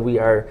community, so we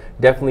are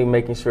definitely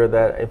making sure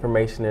that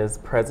information is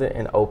present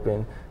and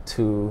open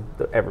to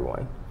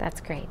everyone.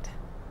 That's great.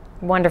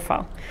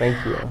 Wonderful.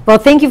 Thank you. Well,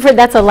 thank you for,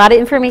 that's a lot of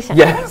information.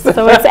 Yes.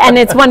 So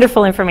it's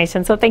wonderful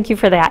information, so thank you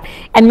for that.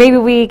 And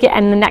maybe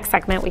in the next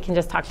segment, we can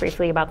just talk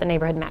briefly about the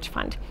Neighborhood Match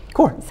Fund.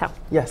 Cool. So.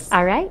 Yes.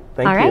 All right.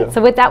 Thank you. All right.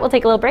 So with that, we'll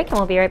take a little break and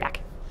we'll be right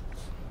back.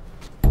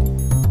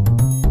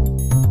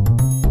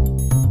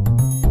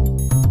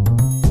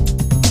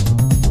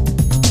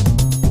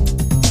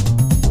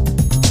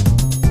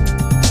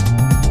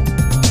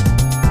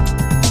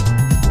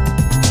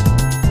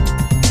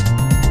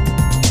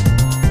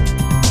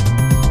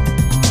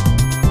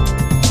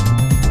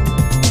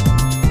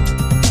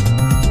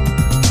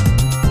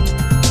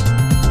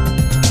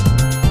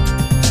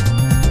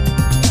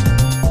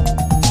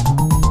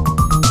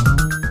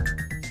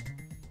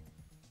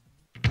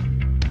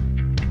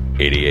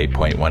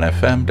 88.1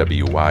 FM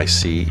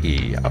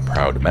WYCE, a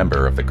proud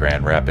member of the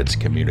Grand Rapids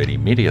Community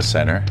Media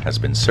Center, has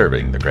been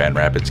serving the Grand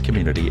Rapids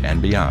community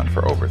and beyond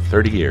for over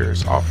 30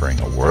 years, offering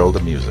a world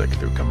of music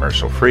through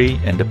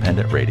commercial-free,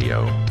 independent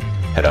radio.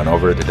 Head on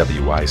over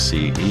to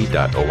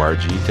wyce.org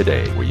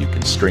today, where you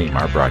can stream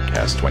our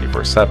broadcast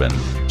 24/7,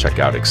 check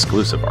out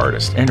exclusive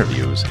artist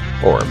interviews,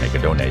 or make a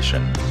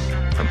donation.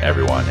 From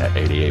everyone at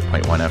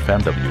 88.1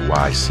 FM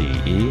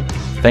WYCE,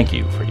 thank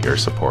you for your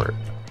support.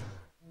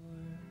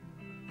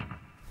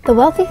 The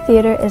Wealthy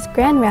Theater is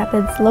Grand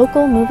Rapids'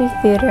 local movie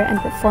theater and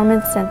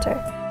performance center.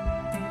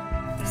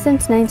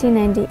 Since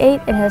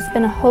 1998, it has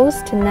been a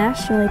host to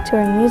nationally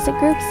touring music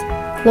groups,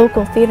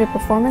 local theater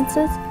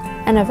performances,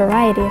 and a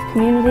variety of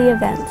community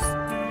events.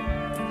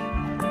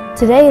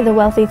 Today, the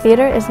Wealthy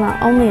Theater is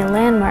not only a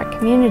landmark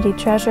community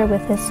treasure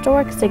with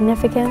historic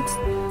significance,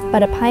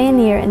 but a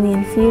pioneer in the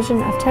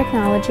infusion of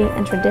technology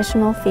and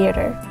traditional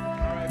theater.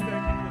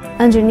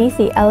 Underneath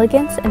the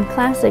elegance and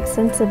classic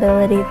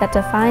sensibility that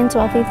defines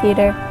Wealthy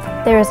Theater,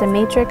 there is a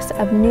matrix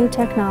of new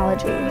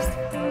technologies.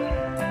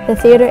 The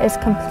theater is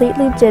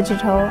completely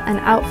digital and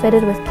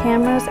outfitted with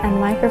cameras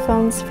and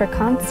microphones for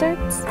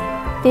concerts,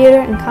 theater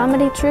and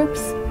comedy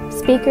troupes,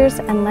 speakers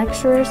and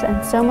lecturers,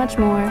 and so much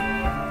more.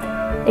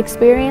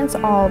 Experience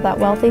all that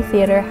Wealthy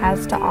Theater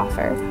has to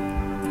offer.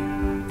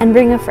 And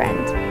bring a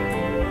friend.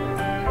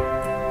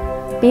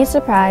 Be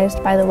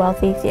surprised by the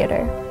Wealthy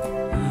Theater.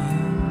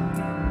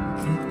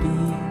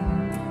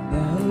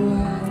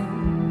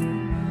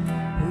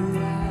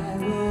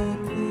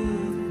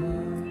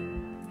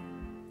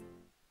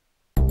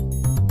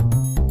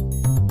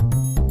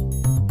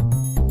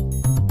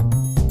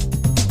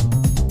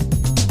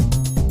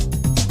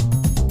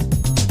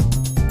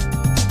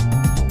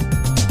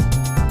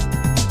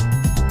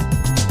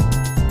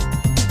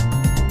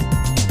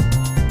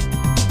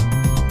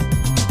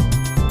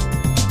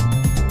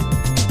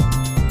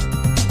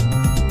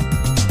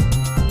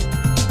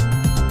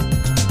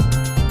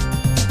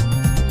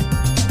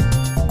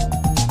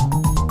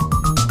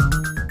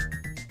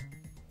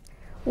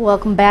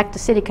 Welcome back to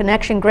City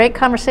Connection. Great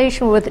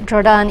conversation with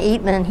Jordoun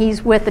Eatman.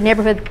 He's with the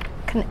neighborhood.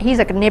 He's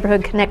a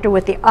neighborhood connector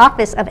with the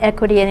Office of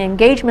Equity and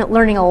Engagement,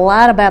 learning a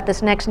lot about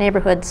this next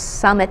neighborhood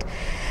summit.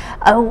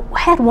 I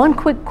had one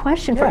quick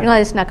question for you. No,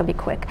 it's not going to be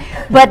quick.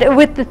 But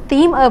with the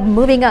theme of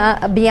moving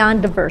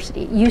beyond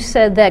diversity, you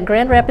said that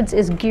Grand Rapids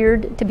is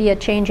geared to be a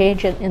change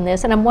agent in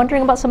this, and I'm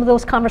wondering about some of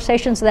those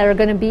conversations that are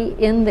going to be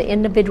in the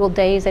individual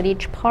days at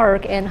each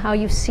park and how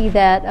you see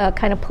that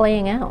kind of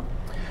playing out.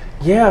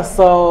 Yeah,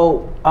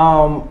 so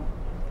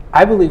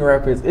I believe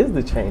Grand Rapids is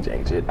the change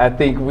agent. I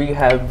think we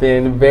have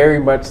been very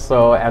much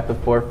so at the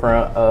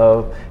forefront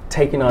of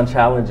taking on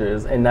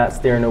challenges and not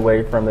steering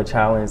away from the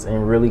challenge,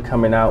 and really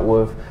coming out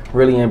with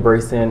really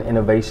embracing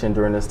innovation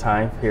during this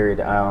time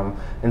period.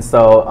 And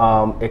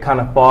so it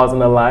kind of falls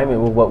in alignment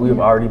with what we've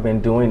already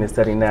been doing and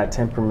setting that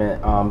temperament.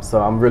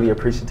 So I'm really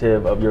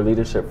appreciative of your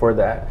leadership for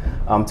that,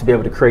 to be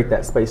able to create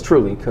that space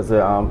truly, because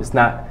it's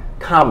not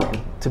common,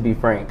 to be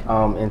frank,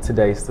 in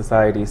today's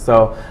society.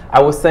 So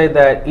I would say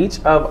that each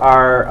of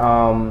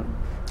our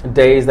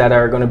days that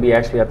are going to be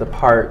actually at the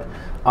park,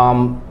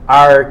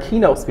 our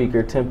keynote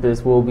speaker,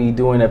 Tempest, will be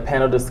doing a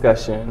panel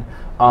discussion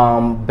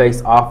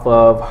based off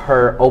of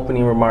her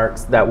opening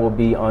remarks that will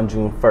be on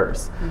June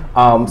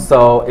 1st.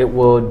 So it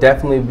will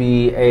definitely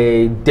be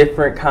a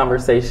different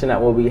conversation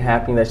that will be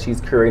happening that she's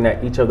curating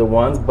at each of the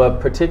ones, but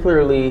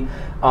particularly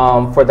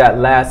for that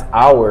last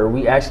hour,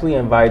 we actually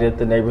invited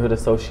the neighborhood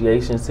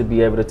associations to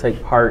be able to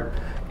take part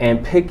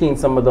and picking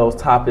some of those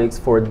topics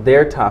for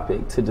their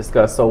topic to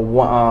discuss. So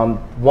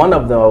one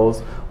of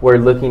those, we're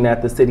looking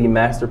at the city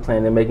master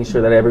plan and making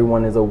sure that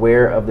everyone is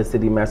aware of the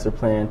city master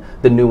plan,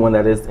 the new one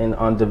that is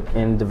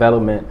in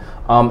development.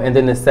 And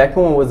then the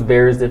second one was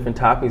various different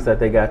topics that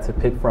they got to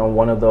pick from.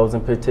 One of those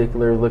in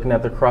particular, looking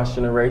at the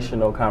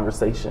cross-generational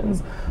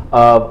conversations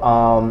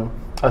of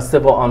a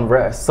civil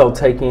unrest. So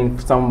taking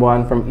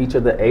someone from each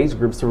of the age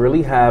groups to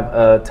really have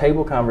a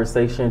table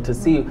conversation to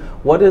see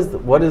what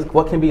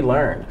can be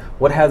learned,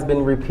 what has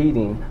been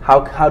repeating,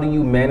 how do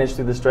you manage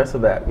through the stress of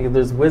that? Because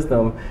there's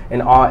wisdom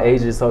in all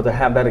ages, so to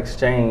have that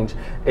exchange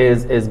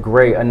is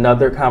great.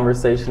 Another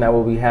conversation that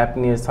will be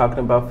happening is talking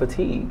about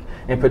fatigue,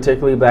 and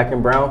particularly black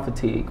and brown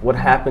fatigue. What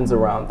happens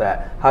around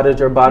that? How does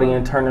your body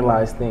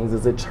internalize things?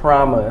 Is it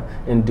trauma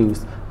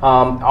induced?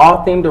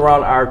 All themed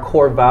around our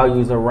core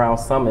values around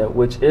Summit,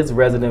 which is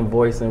resident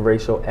voice and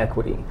racial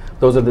equity.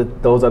 Those are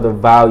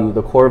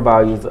the core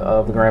values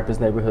of the Grand Rapids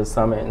Neighborhood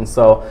Summit. And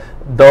so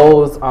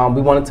those,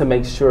 we wanted to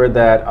make sure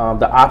that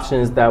the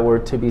options that were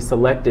to be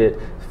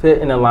selected fit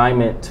in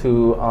alignment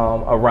to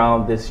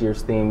around this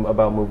year's theme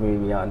about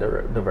moving beyond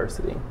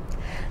diversity.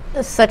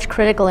 Such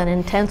critical and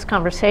intense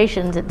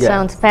conversations. It Yes.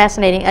 sounds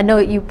fascinating. I know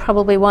you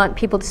probably want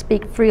people to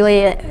speak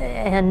freely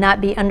and not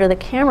be under the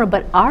camera,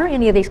 but are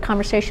any of these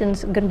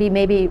conversations going to be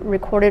maybe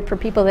recorded for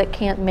people that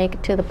can't make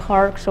it to the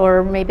parks,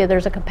 or maybe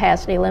there's a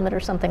capacity limit or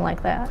something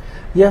like that?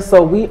 Yes,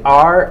 so we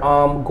are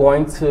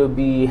going to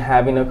be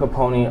having a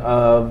component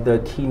of the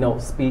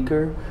keynote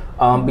speaker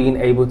being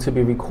able to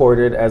be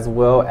recorded, as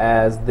well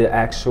as the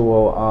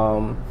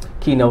actual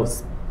keynote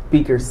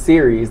speaker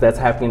series that's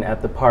happening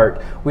at the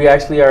park. We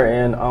actually are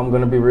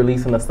going to be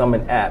releasing a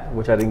Summit app,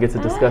 which I didn't get to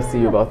discuss to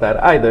you about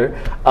that either,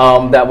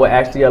 that will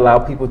actually allow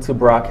people to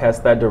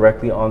broadcast that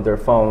directly on their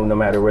phone no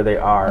matter where they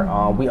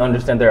are. We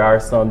understand there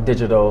are some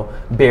digital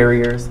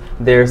barriers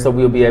there, so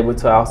we'll be able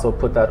to also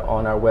put that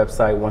on our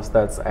website once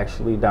that's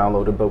actually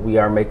downloaded, but we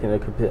are making a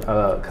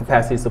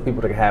capacity so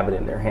people can have it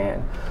in their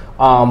hand.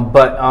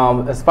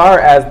 As far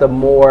as the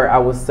more, I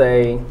would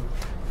say,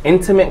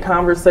 intimate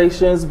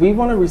conversations, we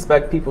want to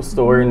respect people's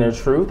story and their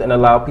truth and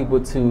allow people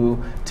to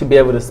be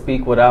able to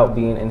speak without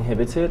being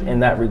inhibited in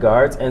that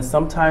regards. And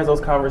sometimes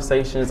those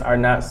conversations are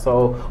not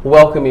so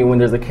welcoming when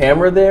there's a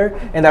camera there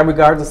in that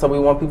regards. And so we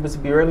want people to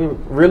be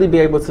really be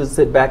able to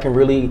sit back and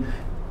really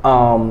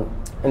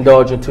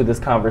indulge into this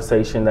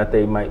conversation that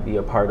they might be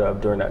a part of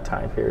during that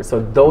time period.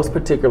 So those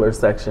particular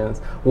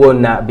sections will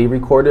not be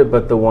recorded,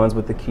 but the ones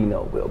with the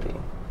keynote will be.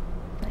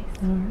 Nice.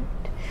 All right.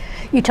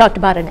 You talked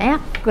about an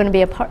app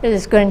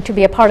is going to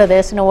be a part of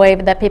this in a way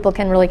that people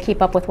can really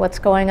keep up with what's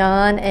going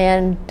on.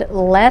 And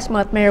last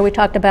month, Mayor, we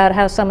talked about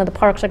how some of the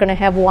parks are going to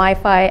have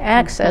Wi-Fi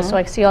access. So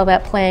I see all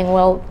that playing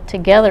well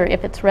together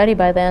if it's ready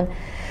by then.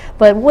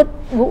 But what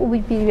will we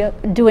be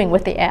doing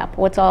with the app?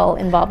 What's all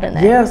involved in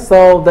that? Yeah,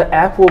 so the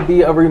app will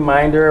be a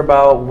reminder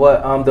about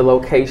what the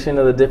location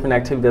of the different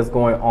activity that's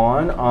going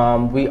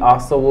on. We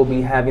also will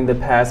be having the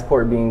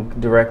passport being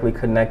directly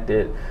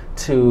connected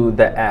to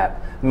the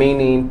app.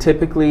 Meaning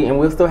typically, and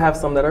we'll still have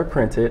some that are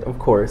printed, of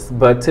course,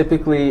 but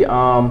typically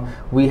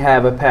we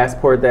have a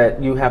passport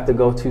that you have to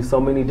go to so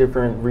many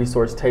different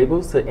resource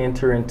tables to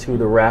enter into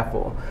the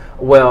raffle.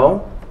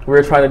 Well,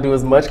 we're trying to do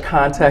as much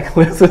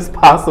contactless as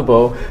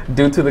possible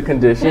due to the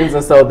conditions,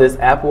 and so this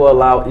app will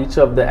allow each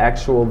of the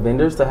actual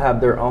vendors to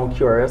have their own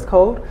QRS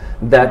code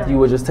that you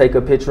would just take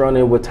a picture on,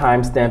 and would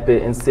timestamp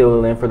it and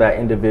seal it in for that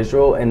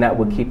individual, and that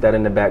would keep that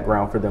in the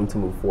background for them to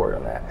move forward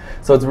on that.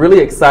 So it's really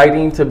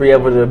exciting to be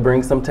able to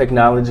bring some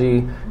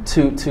technology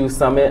to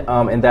Summit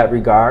in that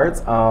regards,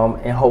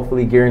 and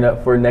hopefully gearing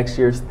up for next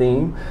year's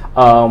theme.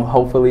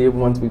 Hopefully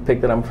once we pick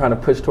that, I'm trying to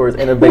push towards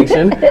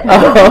innovation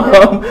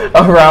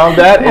around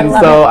that, and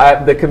so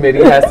the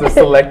committee has to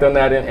select on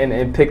that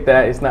and pick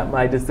that. It's not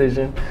my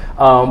decision,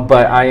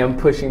 but I am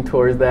pushing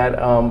towards that.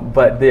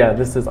 But yeah,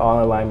 this is all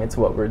in alignment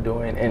to what we're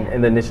doing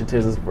and the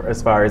initiatives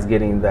as far as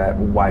getting that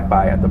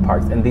Wi-Fi at the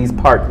parks. And these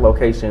park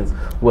locations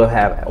will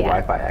have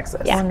Wi-Fi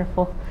access. Yeah.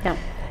 Wonderful. Yeah.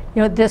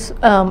 You know, this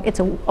it's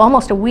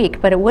almost a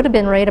week, but it would have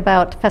been right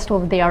about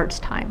Festival of the Arts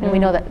time. And we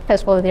know that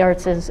Festival of the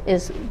Arts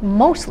is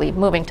mostly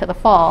moving to the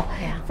fall,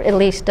 at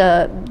least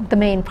the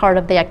main part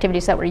of the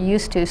activities that we're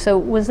used to. So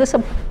was this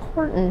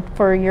important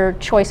for your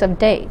choice of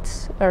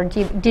dates? Or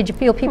did you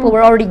feel people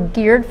were already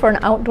geared for an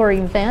outdoor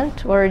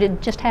event, or did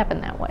it just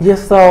happen that way?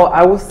 Yes, so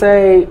I would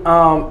say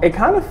it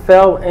kind of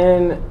fell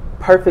in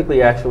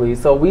perfectly, actually.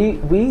 So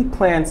we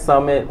planned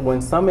Summit.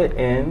 When Summit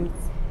ends,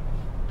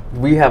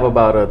 we have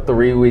about a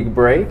 3-week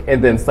break,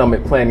 and then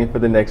Summit planning for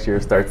the next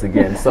year starts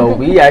again. So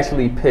we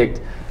actually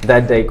picked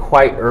that day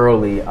quite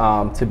early,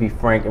 to be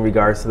frank, in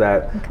regards to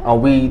that. Okay.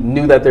 We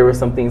knew that there were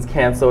some things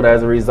canceled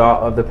as a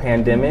result of the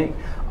pandemic.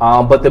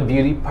 But the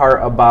beauty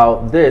part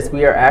about this,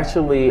 we are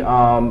actually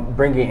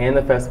bringing in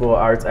the Festival of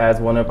Arts as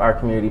one of our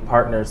community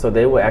partners. So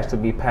they will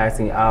actually be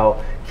passing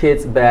out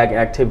kids' bag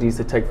activities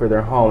to take for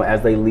their home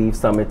as they leave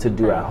Summit to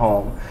do at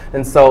home.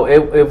 And so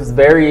it was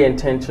very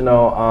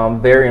intentional,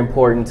 very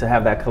important to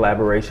have that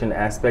collaboration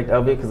aspect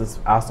of it, because it's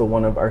also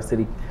one of our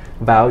city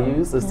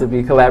values is to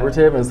be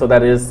collaborative, and so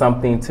that is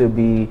something to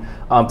be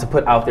to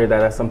put out there,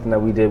 that's something that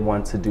we did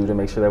want to do to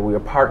make sure that we are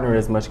partnering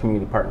as much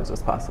community partners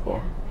as possible.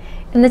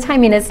 And the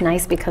timing is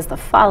nice because the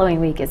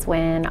following week is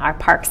when our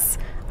parks,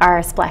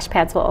 our splash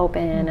pads will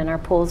open and our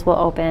pools will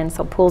open.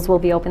 So pools will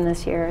be open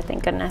this year,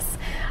 thank goodness.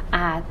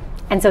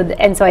 And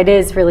so it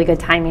is really good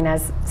timing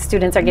as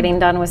students are getting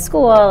done with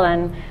school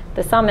and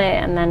the Summit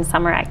and then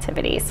summer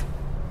activities.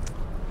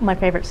 My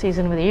favorite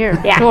season of the year,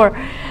 yeah. Sure.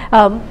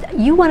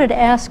 You wanted to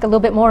ask a little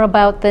bit more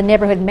about the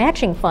neighborhood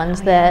matching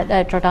funds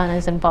that Jordoun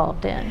is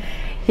involved in.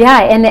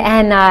 Yeah,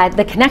 and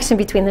the connection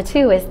between the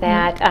two is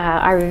that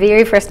our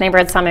very first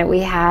Neighborhood Summit, we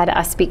had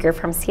a speaker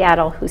from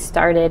Seattle who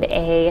started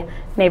a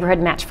neighborhood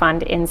match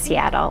fund in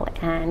Seattle,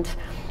 and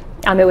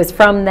it was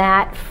from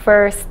that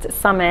first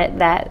summit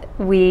that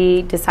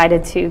we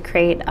decided to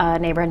create a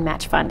neighborhood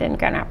match fund in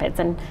Grand Rapids,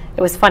 and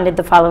it was funded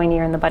the following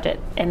year in the budget,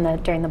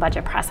 during the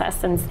budget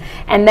process,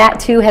 and that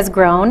too has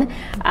grown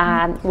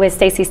with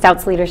Stacy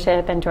Stout's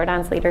leadership and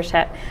Jordoun's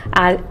leadership.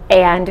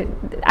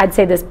 And I'd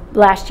say this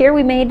last year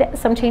we made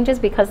some changes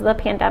because of the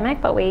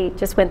pandemic, but we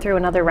just went through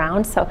another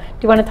round. So do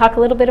you want to talk a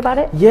little bit about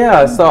it?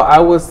 Yeah. So I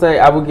would say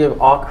I would give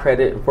all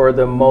credit for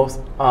the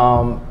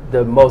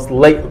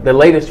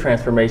latest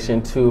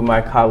transformation to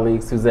my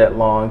colleague Suzette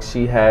Long.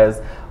 She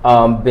has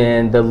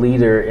been the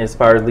leader as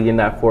far as leading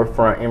that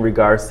forefront in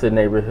regards to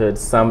neighborhood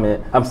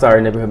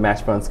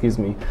match fund, excuse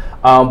me.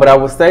 But I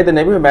will say the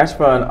neighborhood match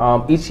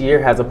fund each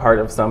year has a part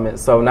of Summit.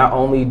 So not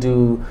only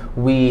do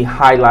we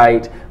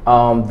highlight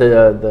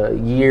the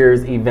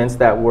year's events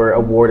that were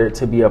awarded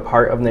to be a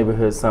part of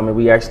Neighborhood Summit,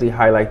 we actually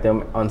highlight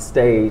them on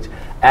stage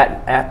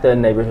at the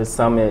Neighborhood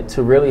Summit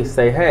to really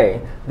say,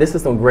 hey, this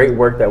is some great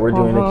work that we're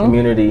doing in the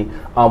community.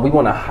 We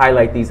want to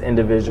highlight these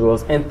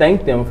individuals and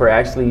thank them for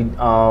actually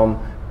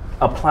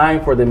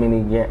applying for the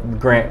mini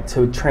grant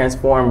to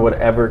transform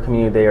whatever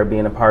community they are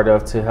being a part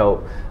of to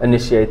help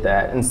initiate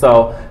that. And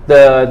so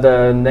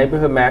the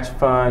Neighborhood Match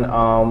Fund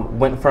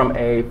went from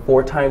a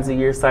 4 times a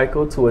year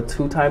cycle to a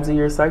 2 times a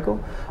year cycle,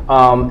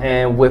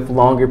 and with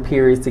longer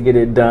periods to get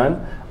it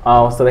done.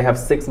 So they have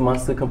 6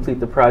 months to complete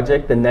the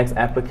project. The next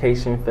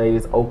application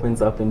phase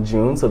opens up in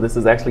June. So this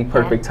is actually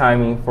perfect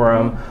timing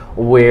from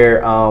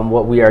where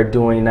what we are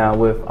doing now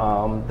with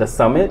the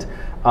summit.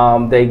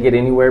 They get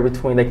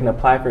they can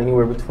apply for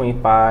anywhere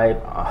between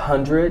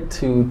 $500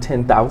 to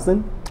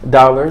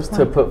 $10,000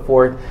 to put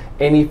forth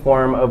any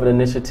form of an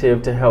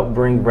initiative to help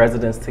bring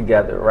residents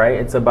together, right?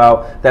 It's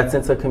about that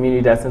sense of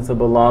community, that sense of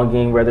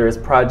belonging, whether it's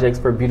projects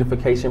for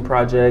beautification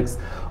projects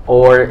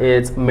or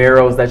it's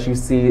murals that you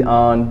see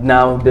on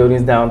now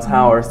buildings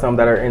downtown or some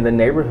that are in the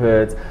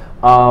neighborhoods,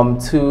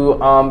 to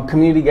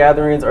community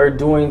gatherings or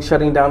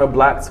shutting down a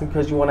block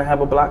because you want to have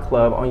a block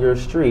club on your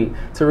street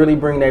to really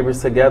bring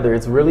neighbors together.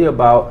 It's really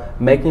about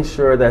making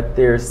sure that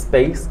there's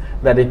space,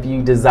 that if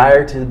you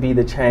desire to be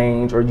the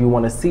change or you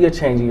want to see a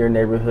change in your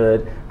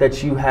neighborhood,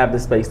 that you have the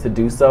space to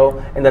do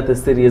so and that the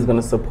city is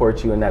going to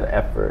support you in that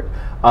effort.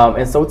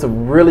 And so it's a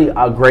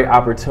great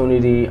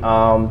opportunity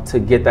to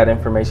get that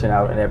information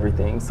out and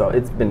everything. So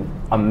it's been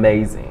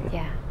amazing.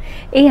 Yeah.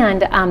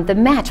 And the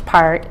match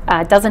part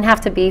doesn't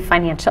have to be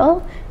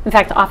financial. In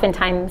fact,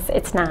 oftentimes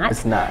it's not.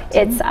 It's not.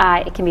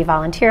 It can be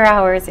volunteer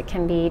hours. It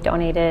can be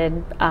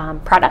donated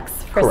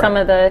products for Correct.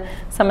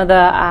 some of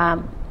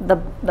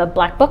the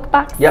black book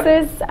boxes. Yep.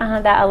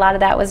 That a lot of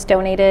that was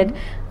donated,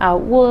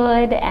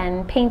 wood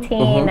and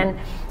painting, and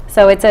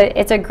so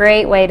it's a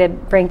great way to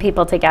bring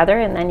people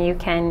together, and then you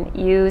can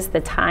use the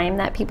time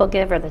that people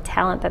give or the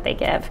talent that they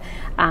give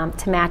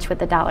to match with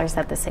the dollars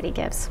that the city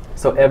gives.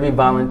 So every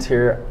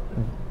volunteer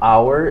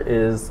hour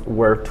is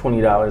worth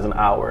 $20 an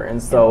hour,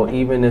 and so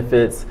even if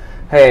it's,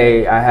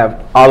 hey,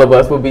 all of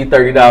us will be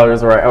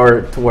 $30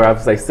 or to where I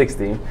would say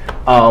 $60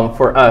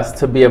 for us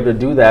to be able to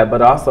do that.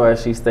 But also,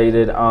 as she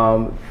stated,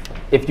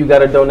 if you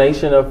got a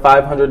donation of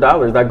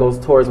 $500, that goes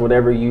towards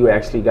whatever you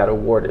actually got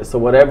awarded. So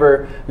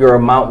whatever your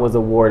amount was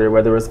awarded,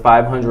 whether it's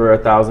 $500 or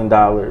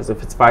 $1,000,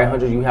 if it's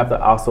 $500, you have to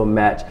also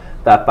match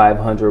that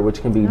 $500,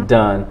 which can be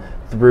done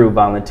through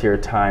volunteer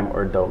time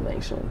or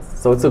donations.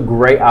 So it's a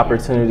great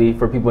opportunity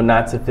for people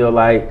not to feel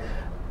like,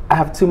 I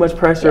have too much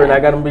pressure and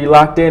I got to be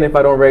locked in if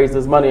I don't raise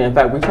this money. In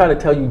fact, we try to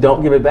tell you,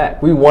 don't give it back.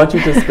 We want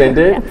you to spend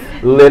it.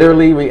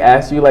 Literally, we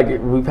ask you, like,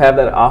 we've had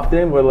that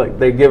often where like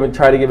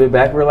try to give it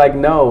back. We're like,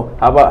 no.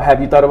 How about,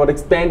 have you thought about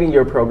expanding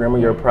your program or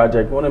your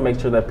project? We want to make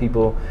sure that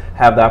people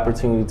have the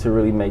opportunity to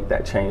really make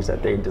that change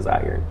that they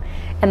desired.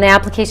 And the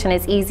application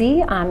is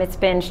easy. It's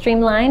been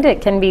streamlined.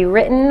 It can be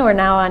written or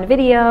now on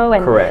video.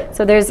 And correct.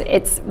 So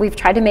we've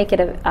tried to make it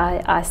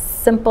a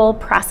simple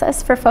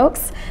process for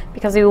folks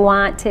because we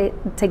want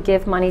to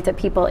give money to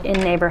people in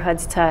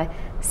neighborhoods to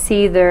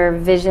see their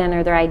vision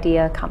or their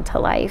idea come to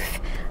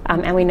life.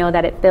 And we know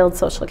that it builds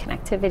social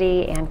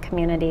connectivity and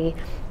community,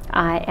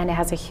 and it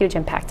has a huge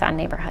impact on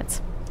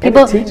neighborhoods.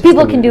 People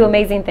can do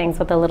amazing things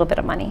with a little bit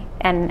of money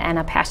and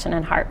a passion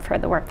and heart for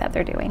the work that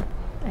they're doing.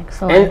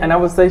 Excellent. And I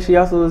would say she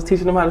also was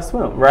teaching them how to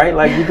swim, right?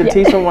 Like you could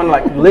teach someone,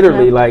 like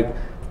literally, like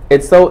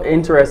it's so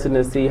interesting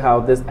to see how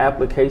this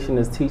application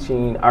is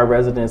teaching our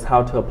residents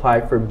how to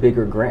apply for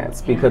bigger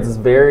grants because it's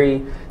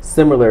very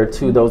similar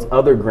to those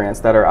other grants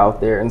that are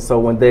out there. And so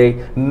when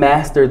they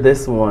master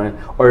this one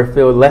or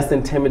feel less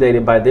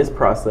intimidated by this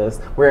process,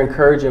 we're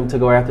encouraging them to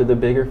go after the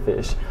bigger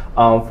fish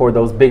for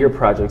those bigger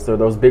projects or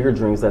those bigger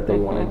dreams that they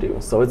want to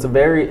do. So it's a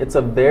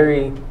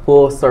very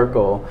full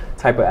circle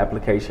type of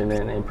application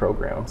and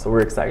program. So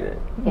we're excited.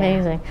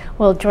 Amazing.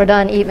 Well,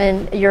 Jordoun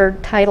Eatman, your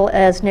title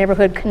as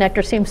Neighborhood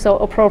Connector seems so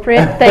appropriate.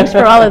 Thanks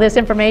for all of this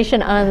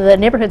information on the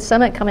Neighborhood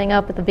Summit coming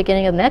up at the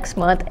beginning of next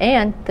month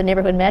and the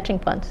Neighborhood Matching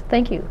Funds.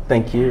 Thank you.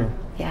 Thank you.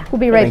 Yeah. We'll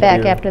be right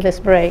back after this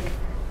break.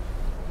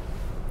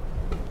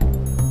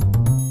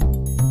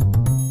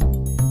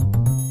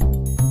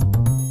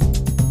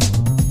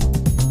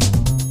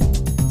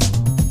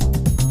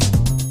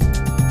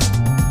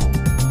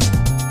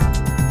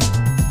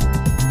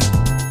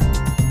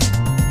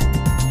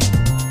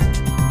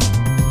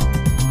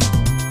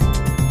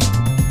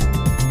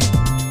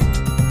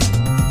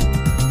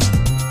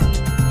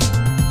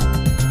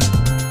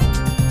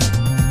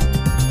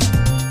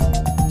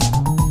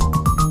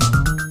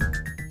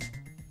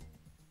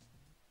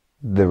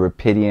 The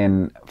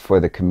Rapidian for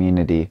the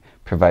community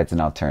provides an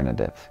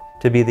alternative.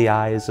 to be the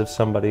eyes of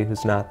somebody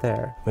who's not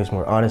there. It's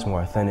more honest,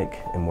 more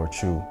authentic, and more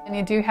true. And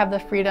you do have the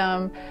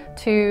freedom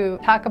to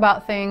talk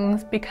about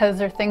things because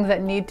they're things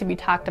that need to be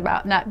talked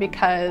about, not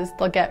because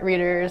they'll get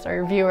readers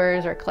or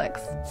viewers or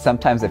clicks.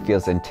 Sometimes it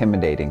feels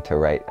intimidating to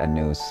write a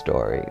news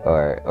story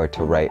or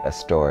to write a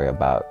story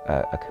about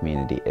a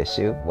community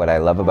issue. What I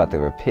love about The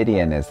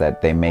Rapidian is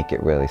that they make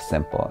it really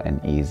simple and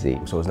easy.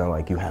 So it's not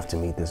like you have to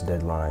meet this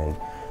deadline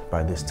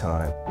by this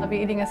time. I'll be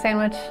eating a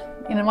sandwich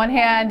in one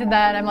hand and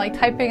then I'm like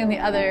typing in the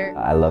other.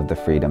 I love the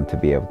freedom to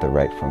be able to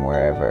write from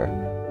wherever.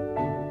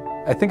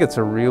 I think it's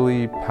a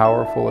really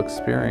powerful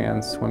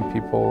experience when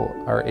people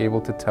are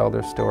able to tell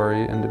their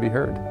story and to be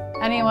heard.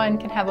 Anyone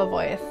can have a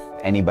voice.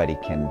 Anybody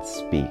can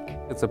speak.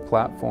 It's a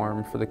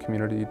platform for the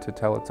community to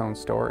tell its own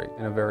story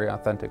in a very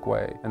authentic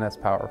way, and that's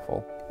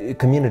powerful. The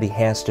community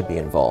has to be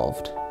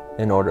involved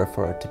in order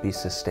for it to be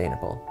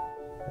sustainable.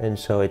 And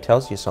so it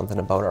tells you something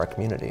about our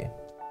community.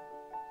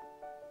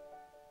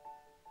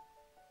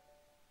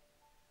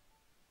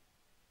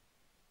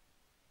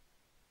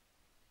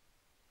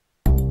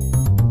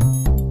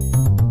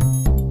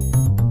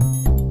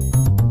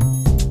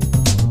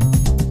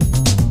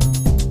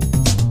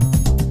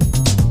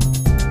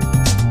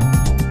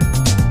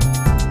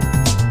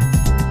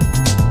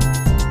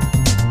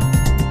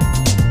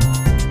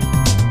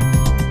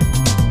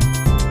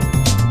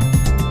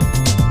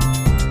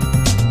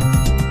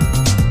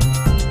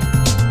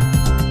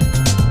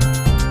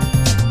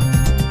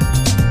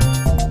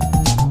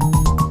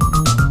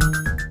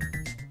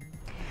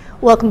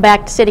 Welcome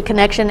back to City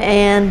Connection,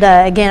 and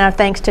again our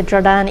thanks to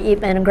Jordoun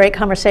Eatman, and great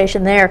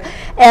conversation there.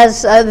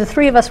 As the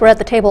three of us were at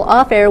the table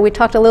off air, we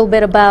talked a little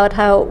bit about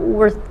how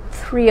we're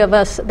three of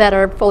us that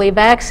are fully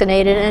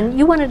vaccinated, and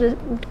you wanted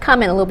to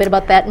comment a little bit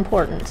about that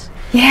importance.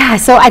 Yeah,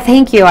 so I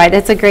thank you.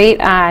 That's a great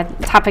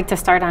topic to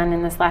start on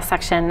in this last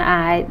section.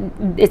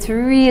 It's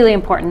really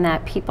important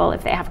that people,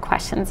 if they have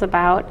questions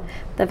about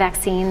the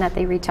vaccine, that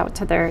they reach out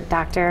to their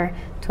doctor,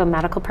 to a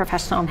medical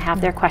professional, and have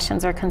their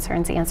questions or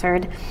concerns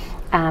answered.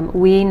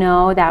 We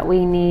know that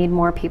we need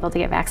more people to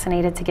get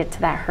vaccinated to get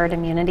to that herd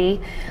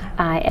immunity.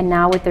 And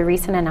now with the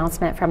recent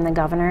announcement from the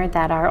governor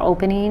that our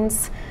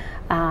openings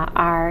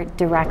are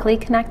directly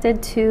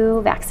connected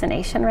to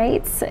vaccination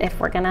rates, if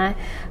we're gonna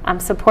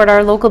support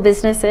our local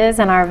businesses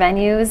and our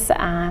venues,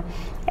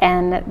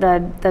 and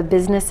the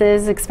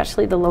businesses,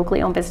 especially the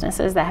locally owned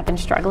businesses that have been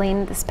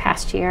struggling this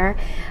past year,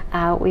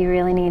 we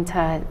really need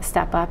to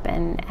step up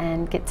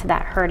and get to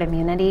that herd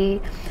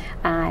immunity.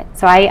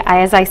 So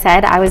as I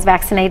said, I was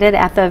vaccinated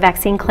at the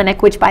vaccine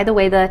clinic, which, by the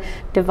way, the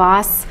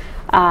DeVos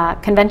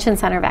Convention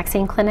Center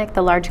vaccine clinic,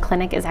 the large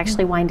clinic, is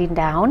actually winding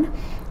down.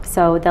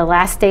 So the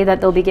last day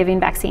that they'll be giving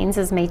vaccines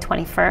is May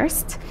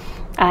 21st.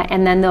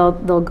 And then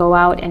they'll go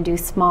out and do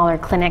smaller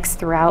clinics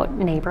throughout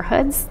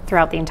neighborhoods,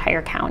 throughout the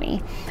entire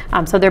county.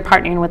 So they're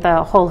partnering with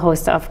a whole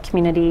host of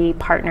community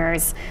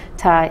partners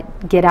to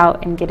get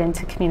out and get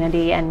into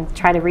community and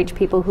try to reach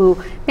people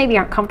who maybe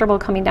aren't comfortable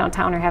coming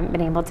downtown or haven't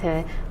been able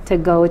to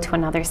go to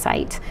another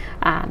site.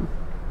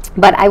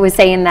 But I was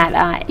saying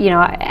that, you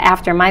know,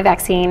 after my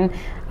vaccine,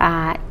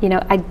 you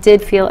know, I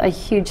did feel a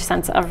huge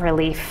sense of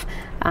relief.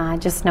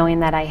 Just knowing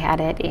that I had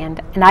it, and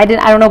I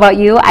don't know about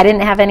you, I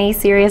didn't have any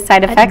serious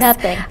side effects.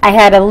 Nothing. I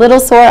had a little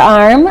sore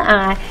arm,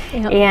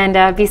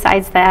 and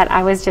besides that,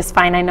 I was just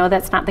fine. I know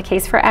that's not the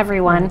case for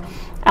everyone,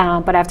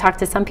 but I've talked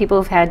to some people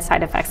who've had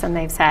side effects, and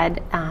they've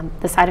said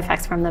the side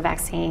effects from the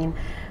vaccine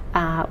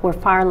were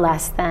far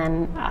less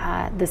than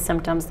the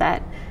symptoms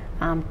that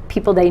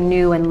people they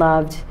knew and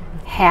loved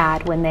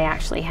had when they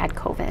actually had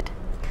COVID.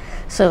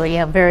 So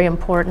yeah, very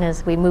important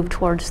as we move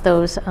towards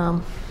those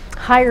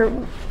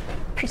higher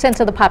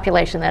percents of the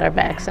population that are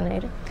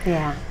vaccinated.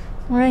 Yeah.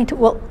 All right,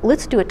 well,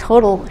 let's do a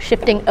total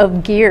shifting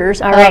of gears.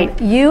 All right.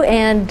 You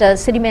and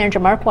City Manager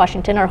Mark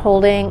Washington are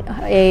holding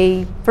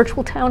a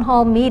virtual town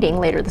hall meeting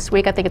later this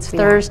week. I think it's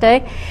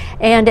Thursday.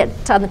 And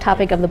it's on the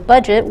topic of the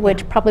budget,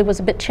 which probably was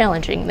a bit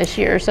challenging this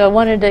year. So I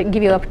wanted to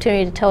give you an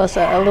opportunity to tell us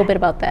a little bit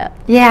about that.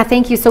 Yeah,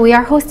 thank you. So we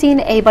are hosting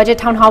a budget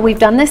town hall. We've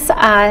done this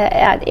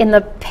in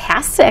the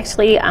past,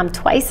 actually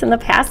twice in the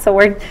past. So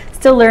we're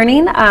still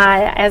learning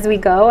as we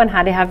go on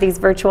how to have these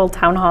virtual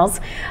town halls.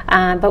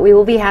 But we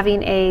will be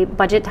having a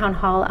budget town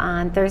hall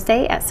on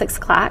Thursday at 6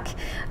 o'clock.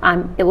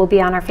 It will be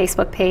on our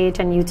Facebook page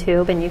and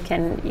YouTube, and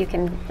you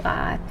can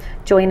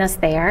join us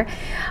there.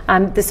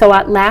 So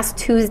last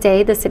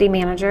Tuesday, the city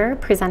manager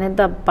presented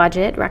the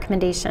budget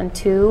recommendation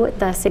to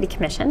the city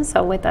commission.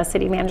 So with a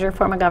city manager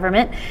form of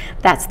government,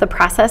 that's the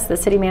process. The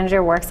city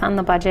manager works on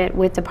the budget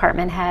with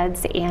department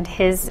heads and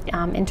his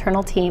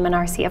internal team and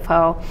our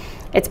CFO.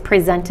 It's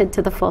presented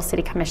to the full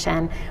city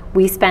commission.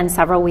 We spend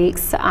several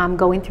weeks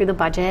going through the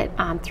budget,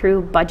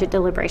 through budget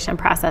deliberation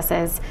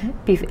processes,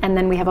 and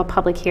then we have a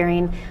public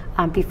hearing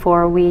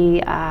before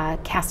we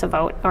cast a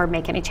vote or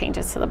make any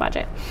changes to the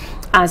budget.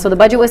 So the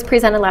budget was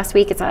presented last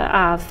week. It's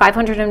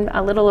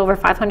a little over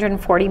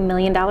 $540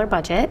 million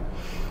budget.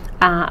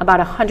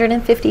 About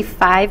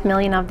 $155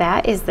 million of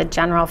that is the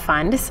general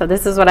fund. So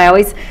this is what I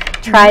always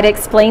try to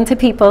explain to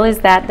people, is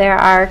that there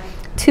are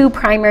two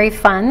primary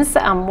funds.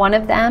 One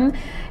of them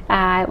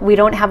We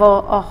don't have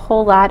a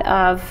whole lot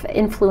of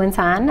influence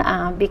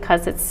on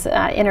because it's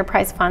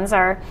enterprise funds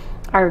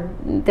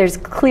there's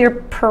clear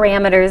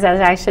parameters, as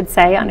I should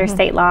say, under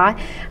state law,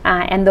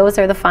 and those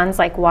are the funds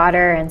like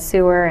water and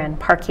sewer and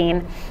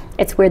parking.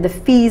 It's where the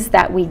fees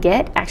that we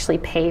get actually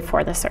pay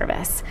for the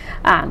service.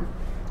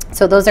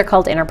 So those are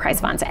called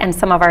enterprise funds, and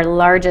some of our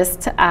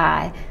largest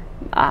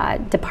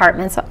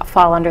departments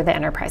fall under the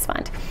enterprise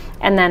fund.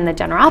 And then the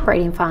general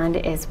operating fund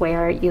is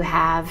where you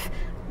have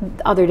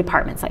other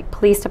departments like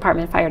police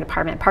department, fire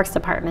department, parks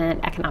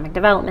department, economic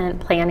development,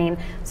 planning.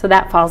 So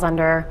that falls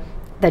under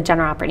the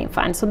general operating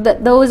fund. So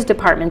those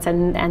departments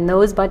and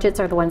those budgets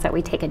are the ones that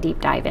we take a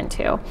deep dive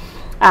into.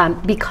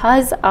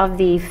 Because of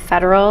the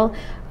Federal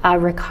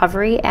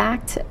Recovery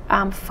Act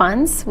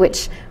funds,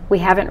 which we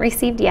haven't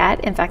received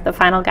yet. In fact, the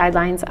final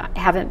guidelines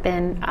haven't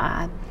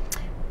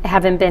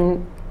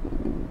been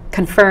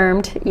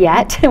confirmed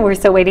yet. We're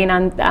still waiting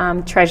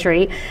on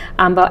Treasury.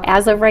 But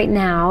as of right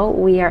now,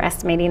 we are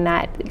estimating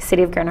that the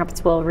City of Grand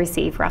Rapids will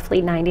receive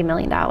roughly $90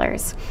 million.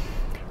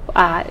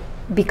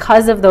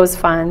 Because of those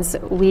funds,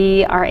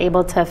 we are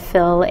able to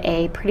fill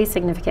a pretty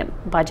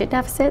significant budget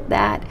deficit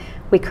that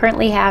we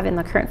currently have in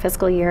the current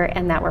fiscal year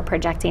and that we're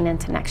projecting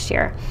into next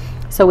year.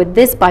 So with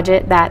this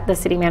budget that the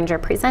city manager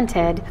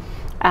presented,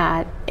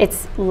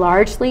 it's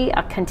largely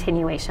a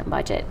continuation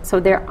budget. So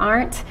there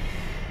aren't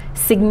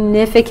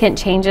significant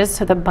changes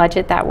to the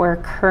budget that we're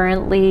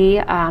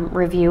currently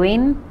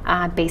reviewing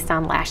based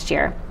on last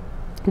year.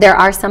 There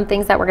are some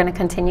things that we're going to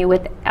continue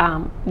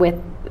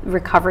with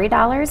recovery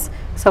dollars.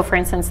 So for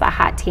instance, the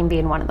HOT team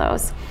being one of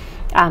those.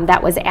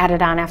 That was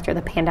added on after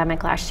the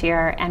pandemic last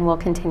year, and we'll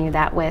continue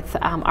that with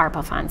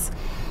ARPA funds.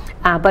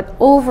 But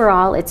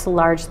overall, it's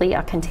largely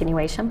a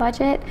continuation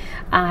budget.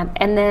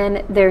 And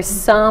then there's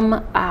some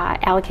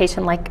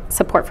allocation like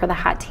support for the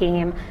HOT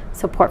team,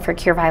 support for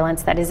Cure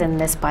Violence that is in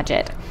this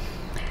budget.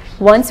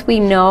 Once we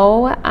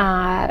know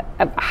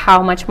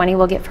how much money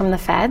we'll get from the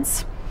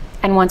feds,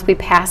 and once we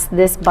pass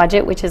this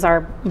budget, which is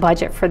our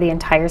budget for the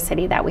entire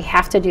city that we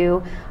have to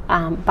do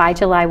by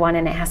July 1,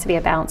 and it has to be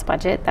a balanced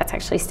budget, that's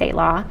actually state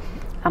law.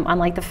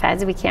 Unlike the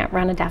feds, we can't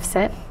run a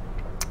deficit.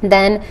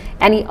 Then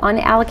any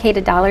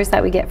unallocated dollars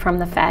that we get from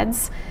the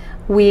feds,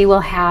 we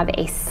will have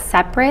a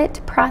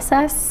separate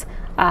process,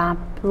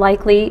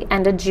 likely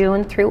end of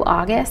June through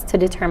August, to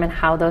determine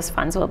how those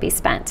funds will be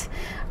spent.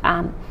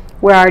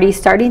 We're already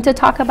starting to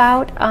talk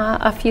about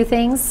a few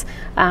things,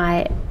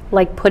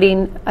 like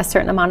putting a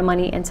certain amount of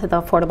money into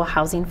the Affordable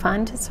Housing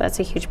Fund, so that's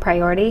a huge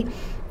priority.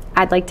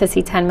 I'd like to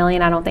see 10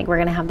 million. I don't think we're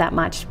going to have that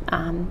much.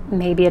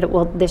 Maybe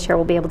this year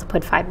we'll be able to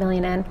put 5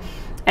 million in.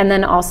 And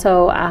then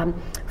also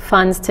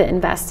funds to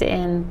invest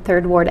in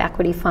Third Ward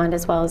Equity Fund,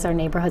 as well as our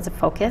neighborhoods of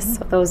focus.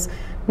 So those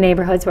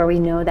neighborhoods where we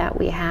know that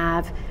we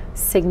have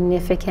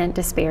significant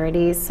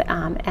disparities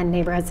and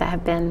neighborhoods that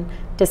have been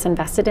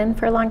disinvested in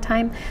for a long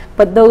time.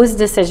 But those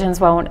decisions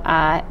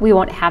we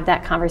won't have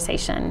that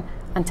conversation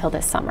until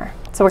this summer.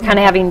 So we're kind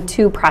of having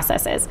two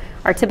processes.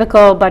 Our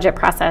typical budget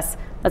process,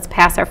 let's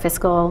pass our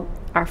fiscal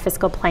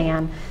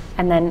plan,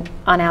 and then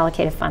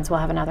unallocated funds we'll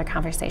have another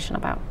conversation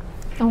about.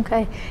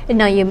 Okay. And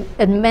now you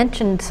had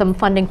mentioned some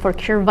funding for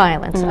Cure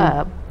Violence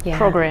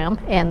program,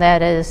 and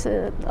that is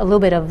a little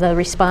bit of the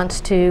response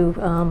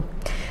to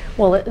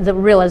well, the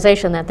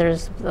realization that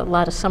there's a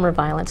lot of summer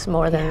violence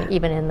more than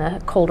even in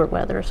the colder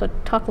weather. So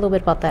talk a little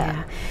bit about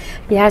that.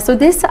 Yeah, so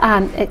this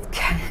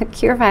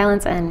Cure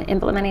Violence and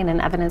implementing an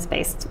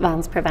evidence-based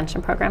violence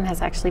prevention program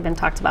has actually been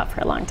talked about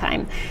for a long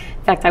time.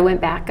 In fact, I went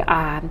back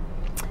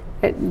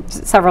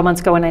several months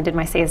ago when I did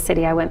my State of the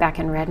City, I went back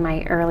and read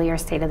my earlier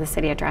State of the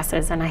City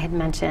addresses, and I had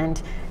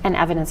mentioned an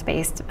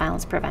evidence-based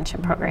violence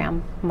prevention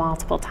program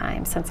multiple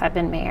times since I've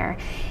been mayor.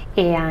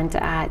 And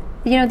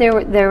you know,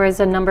 there was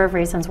a number of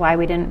reasons why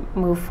we didn't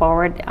move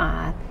forward,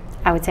 I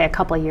would say a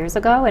couple of years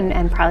ago,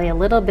 and probably a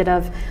little bit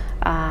of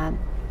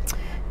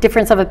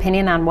difference of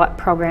opinion on what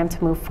program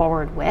to move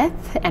forward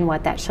with and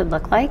what that should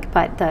look like.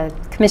 But the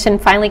commission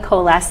finally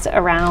coalesced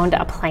around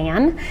a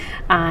plan,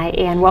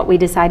 and what we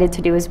decided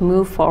to do is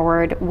move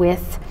forward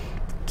with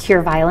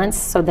Cure Violence,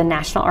 so the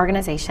national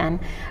organization,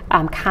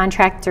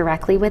 contract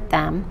directly with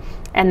them,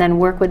 and then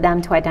work with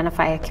them to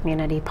identify a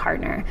community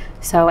partner.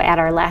 So at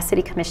our last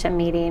City Commission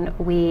meeting,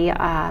 we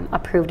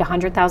approved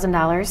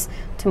 $100,000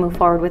 to move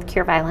forward with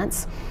Cure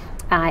Violence.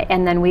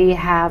 And then we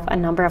have a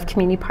number of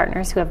community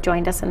partners who have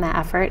joined us in that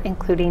effort,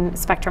 including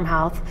Spectrum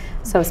Health.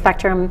 So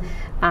Spectrum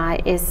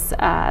is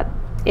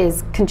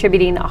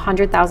contributing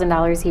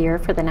 $100,000 a year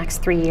for the next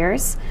 3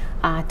 years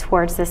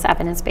towards this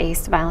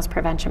evidence-based violence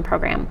prevention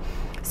program.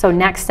 So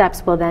next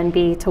steps will then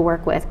be to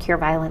work with Cure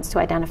Violence to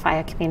identify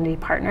a community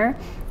partner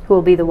who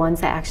will be the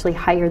ones that actually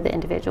hire the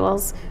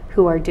individuals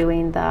who are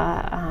doing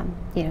the,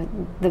 you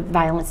know, the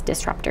violence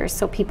disruptors.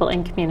 So people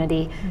in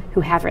community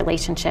who have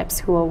relationships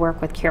who will work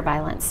with Cure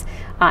Violence.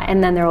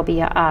 And then there will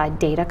be a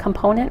data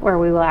component where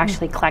we will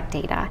actually collect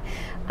data.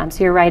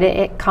 So you're right,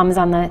 it comes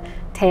on the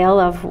tail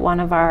of one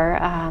of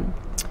our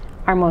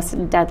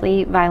most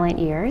deadly violent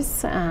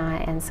years.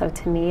 And so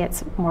to me,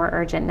 it's more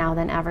urgent now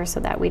than ever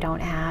so that we don't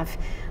have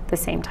the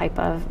same type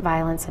of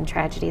violence and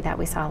tragedy that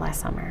we saw last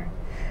summer.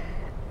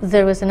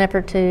 There was an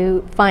effort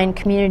to find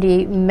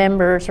community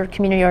members or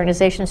community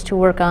organizations to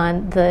work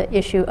on the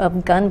issue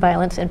of gun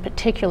violence in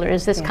particular.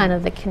 Is this kind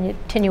of the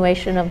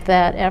continuation of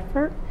that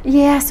effort?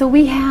 Yeah, so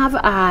we have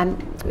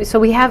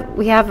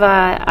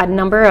a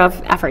number of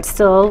efforts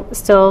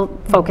still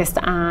focused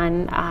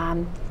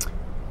on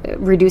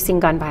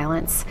reducing gun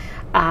violence.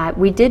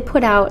 We did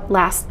put out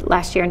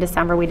last year in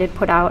December, we did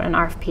put out an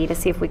RFP to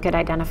see if we could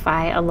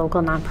identify a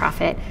local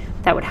nonprofit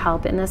that would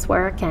help in this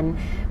work, and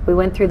we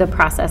went through the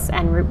process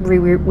and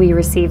we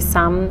received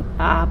some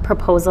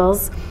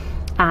proposals.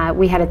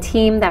 We had a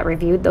team that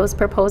reviewed those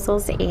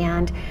proposals,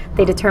 and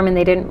they determined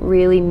they didn't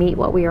really meet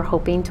what we were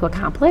hoping to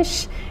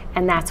accomplish,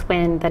 and that's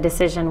when the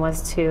decision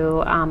was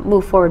to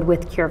move forward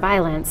with Cure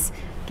Violence,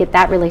 get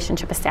that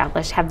relationship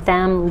established, have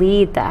them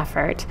lead the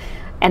effort,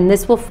 and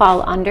this will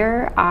fall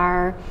under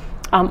our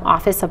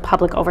Office of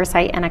Public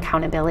Oversight and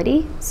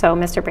Accountability. So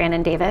Mr.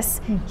 Brandon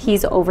Davis,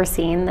 he's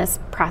overseeing this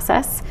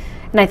process.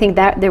 And I think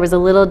that there was a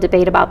little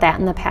debate about that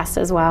in the past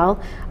as well.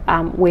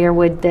 Where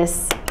would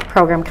this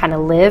program kind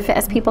of live,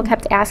 as people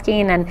kept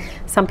asking, and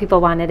some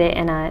people wanted it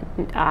in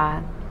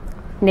a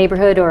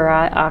neighborhood or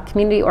a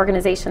community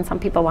organization. Some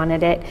people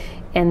wanted it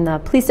in the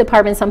police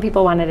department. Some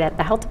people wanted it at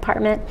the health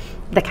department,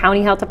 the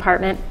county health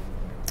department.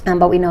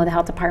 But we know the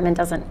health department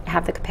doesn't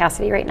have the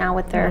capacity right now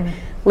with their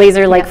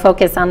laser-like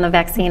focus on the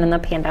vaccine and the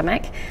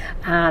pandemic.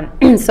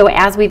 So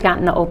as we've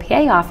gotten the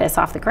OPA office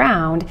off the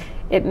ground,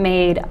 it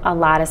made a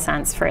lot of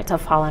sense for it to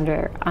fall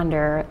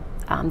under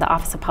the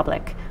Office of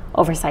Public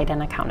Oversight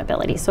and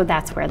Accountability. So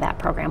that's where that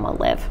program will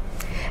live.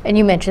 And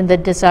you mentioned the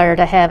desire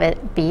to have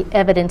it be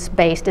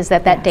evidence-based. Is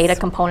that data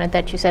component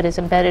that you said is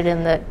embedded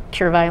in the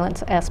Cure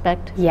Violence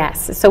aspect?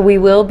 Yes. So we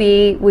will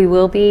be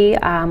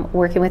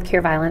working with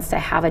Cure Violence to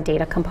have a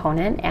data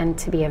component and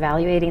to be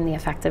evaluating the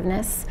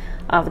effectiveness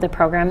of the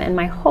program. And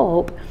my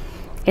hope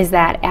is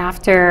that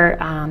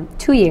after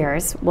 2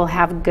 years, we'll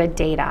have good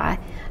data,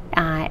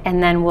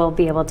 and then we'll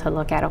be able to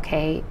look at,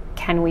 okay,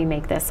 can we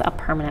make this a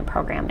permanent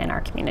program in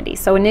our community?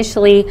 So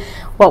initially,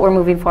 what we're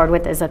moving forward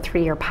with is a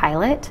 3-year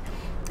pilot.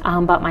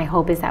 But my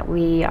hope is that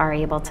we are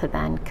able to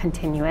then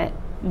continue it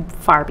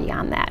far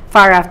beyond that,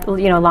 far after,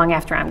 long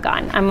after I'm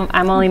gone.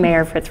 I'm only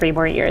mayor for 3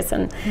 more years,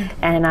 and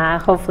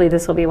hopefully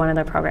this will be one of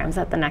the programs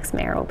that the next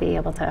mayor will be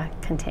able to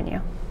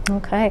continue.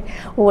 Okay.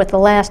 Well, with the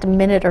last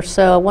minute or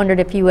so, I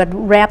wondered if you would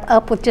wrap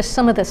up with just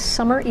some of the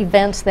summer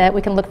events that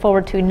we can look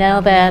forward to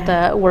now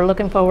that we're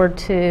looking forward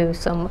to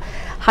some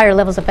higher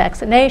levels of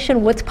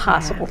vaccination. What's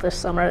possible this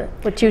summer?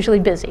 It's usually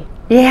busy.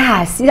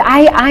 Yes,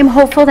 I'm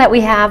hopeful that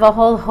we have a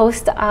whole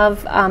host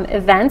of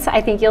events.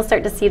 I think you'll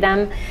start to see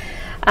them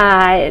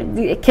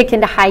kick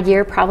into high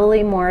gear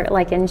probably more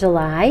like in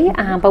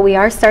July, but we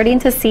are starting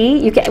to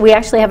see, we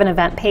actually have an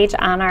event page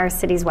on our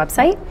city's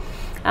website,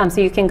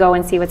 so you can go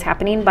and see what's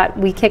happening. But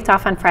we kicked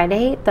off on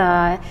Friday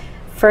the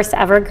first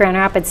ever Grand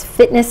Rapids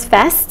Fitness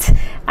Fest,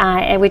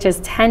 which is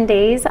 10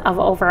 days of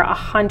over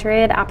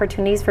 100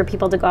 opportunities for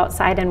people to go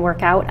outside and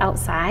work out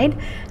outside.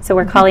 So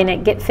we're calling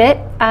it Get Fit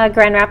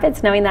Grand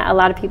Rapids, knowing that a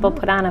lot of people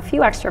put on a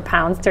few extra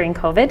pounds during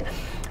COVID.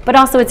 But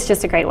also it's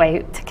just a great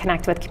way to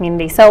connect with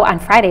community. So on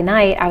Friday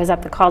night, I was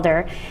at the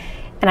Calder,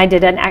 and I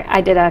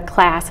did a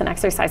class, an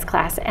exercise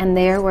class, and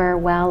there were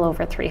well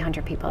over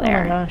 300 people there.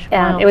 Oh my gosh,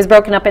 wow. It was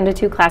broken up into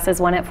 2 classes,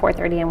 one at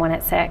 4:30 and one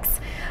at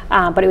 6.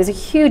 But it was a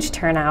huge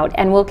turnout,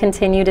 and we'll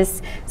continue to,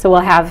 so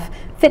we'll have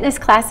fitness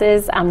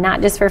classes,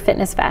 not just for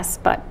Fitness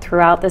Fest, but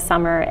throughout the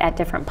summer at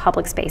different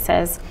public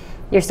spaces.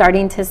 You're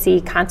starting to see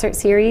concert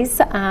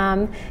series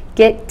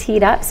get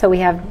teed up. So we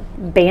have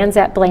bands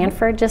at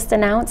Blandford just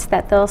announced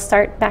that they'll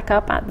start back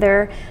up at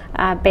their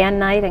band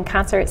night and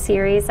concert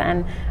series,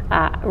 and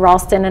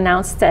Ralston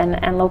announced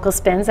and Local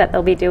Spins that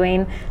they'll be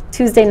doing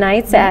Tuesday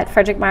nights at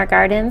Frederick Marr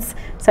Gardens.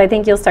 So I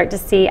think you'll start to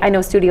see, I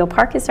know Studio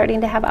Park is starting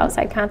to have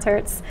outside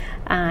concerts,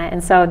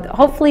 and so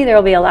hopefully there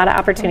will be a lot of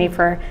opportunity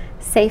for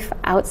safe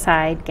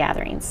outside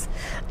gatherings.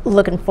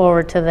 Looking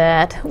forward to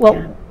that.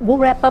 Well, we'll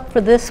wrap up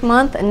for this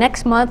month.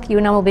 Next month, you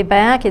and I will be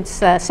back. It's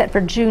set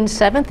for June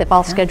 7th, if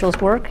all schedules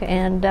work.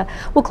 And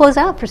we'll close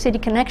out for City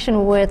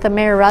Connection with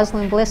Mayor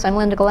Rosalynn Bliss. I'm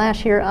Linda Glass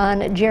here on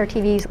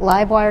GRTV's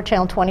Livewire,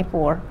 Channel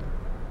 24.